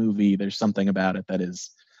making a movie, there's something about it that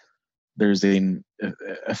is there's an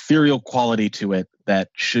ethereal quality to it that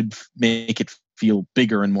should make it feel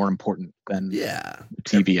bigger and more important than the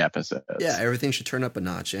TV episodes. Yeah, everything should turn up a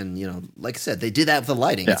notch. And, you know, like I said, they did that with the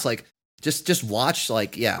lighting. Yeah. It's like, just watch,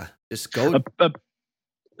 like, just go. Oh,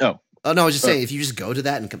 no, I was just saying, if you just go to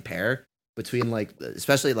that and compare between, like,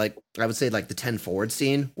 especially, like, I would say, like, the 10 forward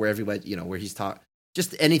scene where everybody, you know, where he's talking,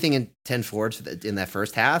 just anything in 10 forward in that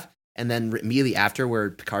first half. And then immediately after where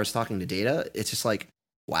Picard's talking to Data, it's just like,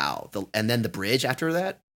 wow. And then the bridge after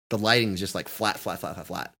that, the lighting is just like flat.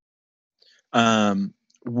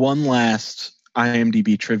 One last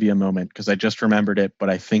IMDb trivia moment, because I just remembered it, but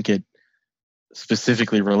I think it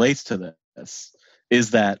specifically relates to this,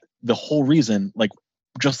 is that the whole reason, like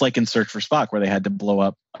just like in Search for Spock, where they had to blow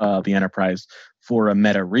up the Enterprise for a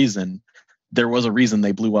meta reason, there was a reason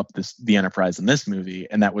they blew up the Enterprise in this movie,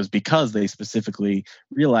 and that was because they specifically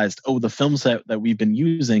realized, the film set that we've been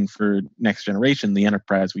using for Next Generation, the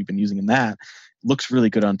Enterprise we've been using in that, looks really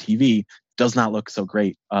good on TV, does not look so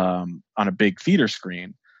great on a big theater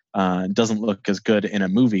screen, doesn't look as good in a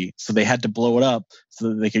movie, so they had to blow it up so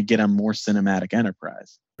that they could get a more cinematic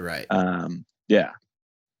Enterprise. Right.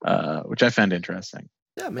 Which I found interesting.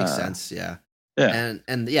 Yeah, it makes sense, yeah. Yeah.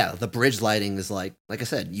 And the bridge lighting is like I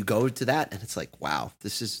said, you go to that and it's like, wow,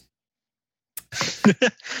 this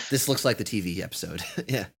looks like the TV episode.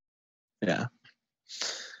 Yeah. Yeah.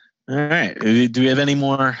 All right. Do we have any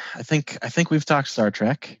more? I think we've talked Star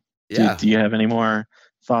Trek. Yeah. Do you have any more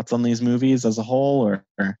thoughts on these movies as a whole, or?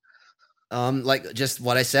 Like just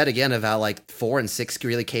what I said again of how like 4 and 6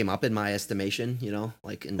 really came up in my estimation, you know,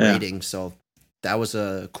 like in rating. So that was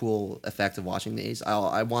a cool effect of watching these.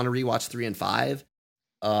 I want to rewatch 3 and 5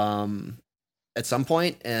 at some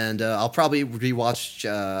point, and I'll probably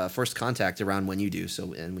rewatch First Contact around when you do,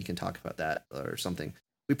 and we can talk about that or something.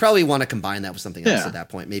 We probably want to combine that with something else at that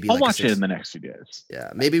point. Maybe I'll watch it in the next few days.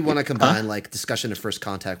 Yeah, maybe want to combine like discussion of First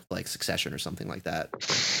Contact with like Succession or something like that.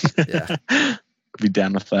 Yeah, be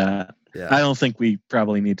down with that. Yeah. I don't think we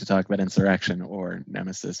probably need to talk about Insurrection or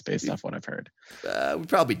Nemesis based off what I've heard. We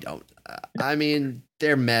probably don't. I mean,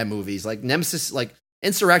 they're meh movies. Like Nemesis, like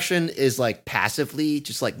Insurrection is like passively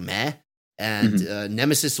just like meh, and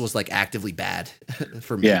Nemesis was like actively bad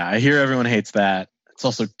for me. Yeah, I hear everyone hates that. It's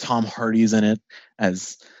also Tom Hardy's in it,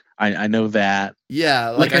 as I know that. Yeah,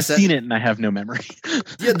 like I've seen it and I have no memory.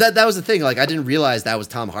 Yeah, that was the thing. Like I didn't realize that was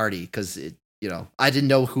Tom Hardy because you know, I didn't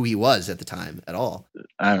know who he was at the time at all.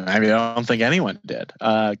 I mean, I don't think anyone did.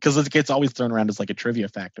 Because it gets always thrown around as like a trivia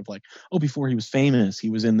fact of like, before he was famous,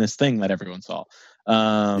 he was in this thing that everyone saw.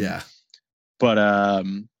 Yeah. But I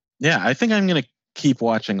think I'm going to keep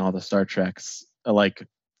watching all the Star Treks, like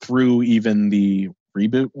through even the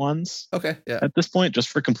reboot ones. Okay. Yeah. At this point, just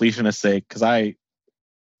for completionist sake, because I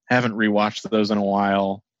haven't rewatched those in a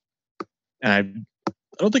while. And I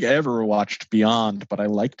don't think I ever watched Beyond, but I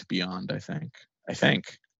liked Beyond. I think. I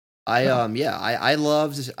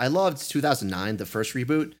loved 2009, the first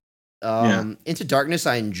reboot. Into Darkness,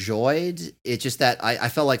 I enjoyed. It's just that I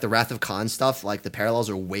felt like the Wrath of Khan stuff, like the parallels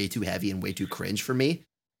are way too heavy and way too cringe for me.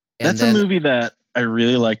 And that's a movie that I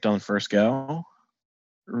really liked on first go,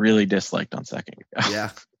 really disliked on second go.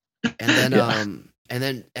 Yeah, and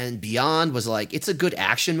then and Beyond was like, it's a good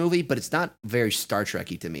action movie, but it's not very Star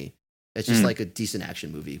Trek-y to me. It's just like a decent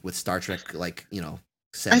action movie with Star Trek, like, you know,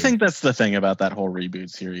 setting. I think that's the thing about that whole reboot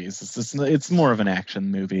series. It's more of an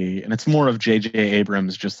action movie, and it's more of J.J.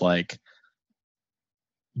 Abrams just like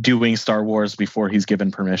doing Star Wars before he's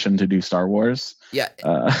given permission to do Star Wars. Yeah,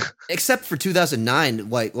 except for 2009,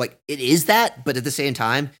 like it is that, but at the same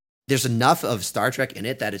time, there's enough of Star Trek in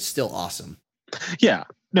it that it's still awesome. Yeah,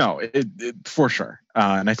 no, it for sure.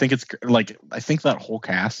 And I think it's like, I think that whole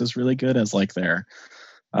cast is really good as like their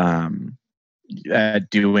at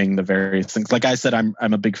doing the various things. Like I said, I'm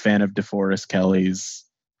a big fan of DeForest Kelly's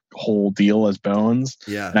whole deal as Bones.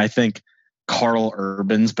 Yeah, and I think Carl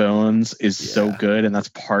Urban's Bones is so good, and that's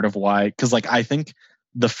part of why. Because like I think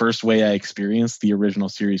the first way I experienced the original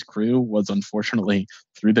series crew was unfortunately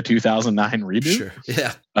through the 2009 reboot. Sure.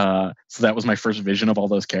 Yeah. So that was my first vision of all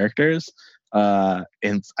those characters.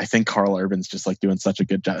 And I think Carl Urban's just like doing such a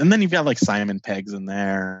good job. And then you've got like Simon Pegg's in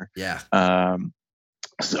there. Yeah.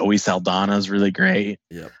 Zoe Saldana's really great.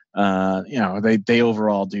 Yep. You know, they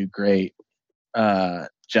overall do great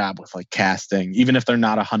job with like casting, even if they're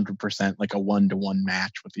not 100% like a 1-to-1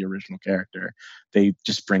 match with the original character. They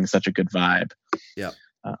just bring such a good vibe. Yep.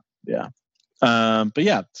 Yeah. But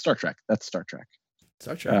yeah, Star Trek. That's Star Trek.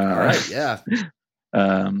 Star Trek. All right. Yeah.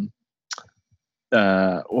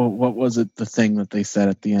 what was it? The thing that they said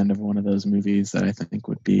at the end of one of those movies that I think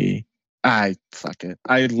would be, fuck it.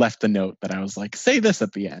 I left a note that I was like, say this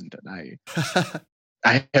at the end, and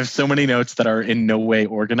I have so many notes that are in no way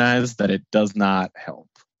organized that it does not help.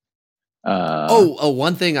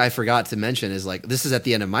 One thing I forgot to mention is like, this is at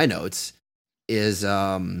the end of my notes, is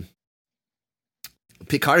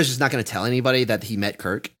Picard is just not going to tell anybody that he met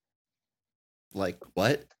Kirk. Like,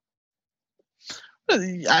 what?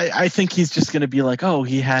 I think he's just going to be like, oh,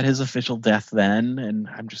 he had his official death then, and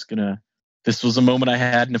I'm just going to, this was a moment I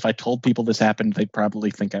had, and if I told people this happened, they'd probably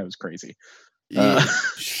think I was crazy. Yeah,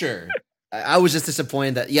 sure. I was just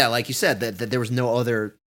disappointed that, yeah, like you said, that there was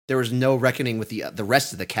no reckoning with the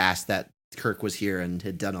rest of the cast that Kirk was here and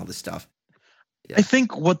had done all this stuff. Yeah. I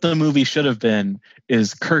think what the movie should have been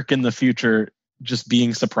is Kirk in the future just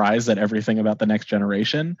being surprised at everything about the Next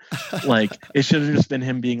Generation. Like, it should have just been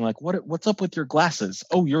him being like, what's up with your glasses?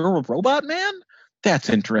 Oh, you're a robot man? That's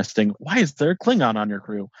interesting. Why is there a Klingon on your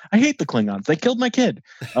crew? I hate the Klingons. They killed my kid.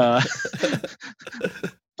 But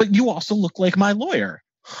you also look like my lawyer.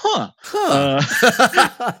 You have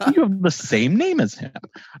the same name as him.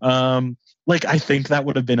 Like, I think that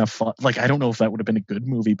would have been a fun, like, I don't know if that would have been a good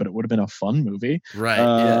movie, but it would have been a fun movie.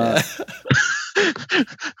 Right.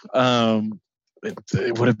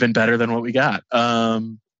 It would have been better than what we got.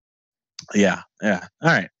 Yeah. All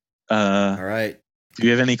right. All right. Do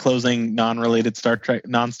you have any closing non-Star Trek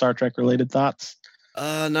related thoughts?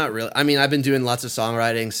 Not really. I mean, I've been doing lots of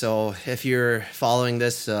songwriting, so if you're following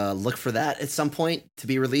this, look for that at some point to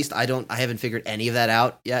be released. I haven't figured any of that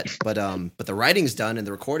out yet, but the writing's done and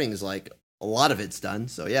the recording is like a lot of it's done.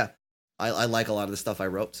 So yeah, I like a lot of the stuff I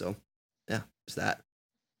wrote. So yeah, it's that.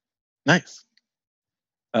 Nice.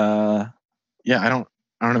 Yeah, I don't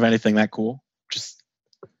have anything that cool. Just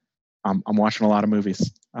I'm watching a lot of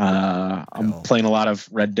movies. I'm playing a lot of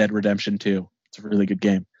Red Dead Redemption 2. It's a really good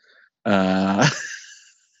game.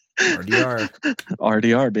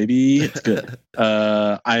 RDR, baby. It's good.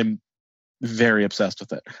 I'm very obsessed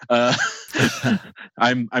with it.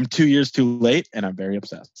 I'm 2 years too late, and I'm very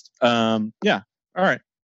obsessed. Yeah. All right.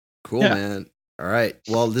 Cool, yeah. Man. All right.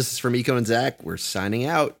 Well, this is from Eco and Zach. We're signing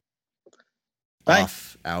out. Bye.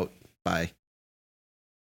 Out. Bye.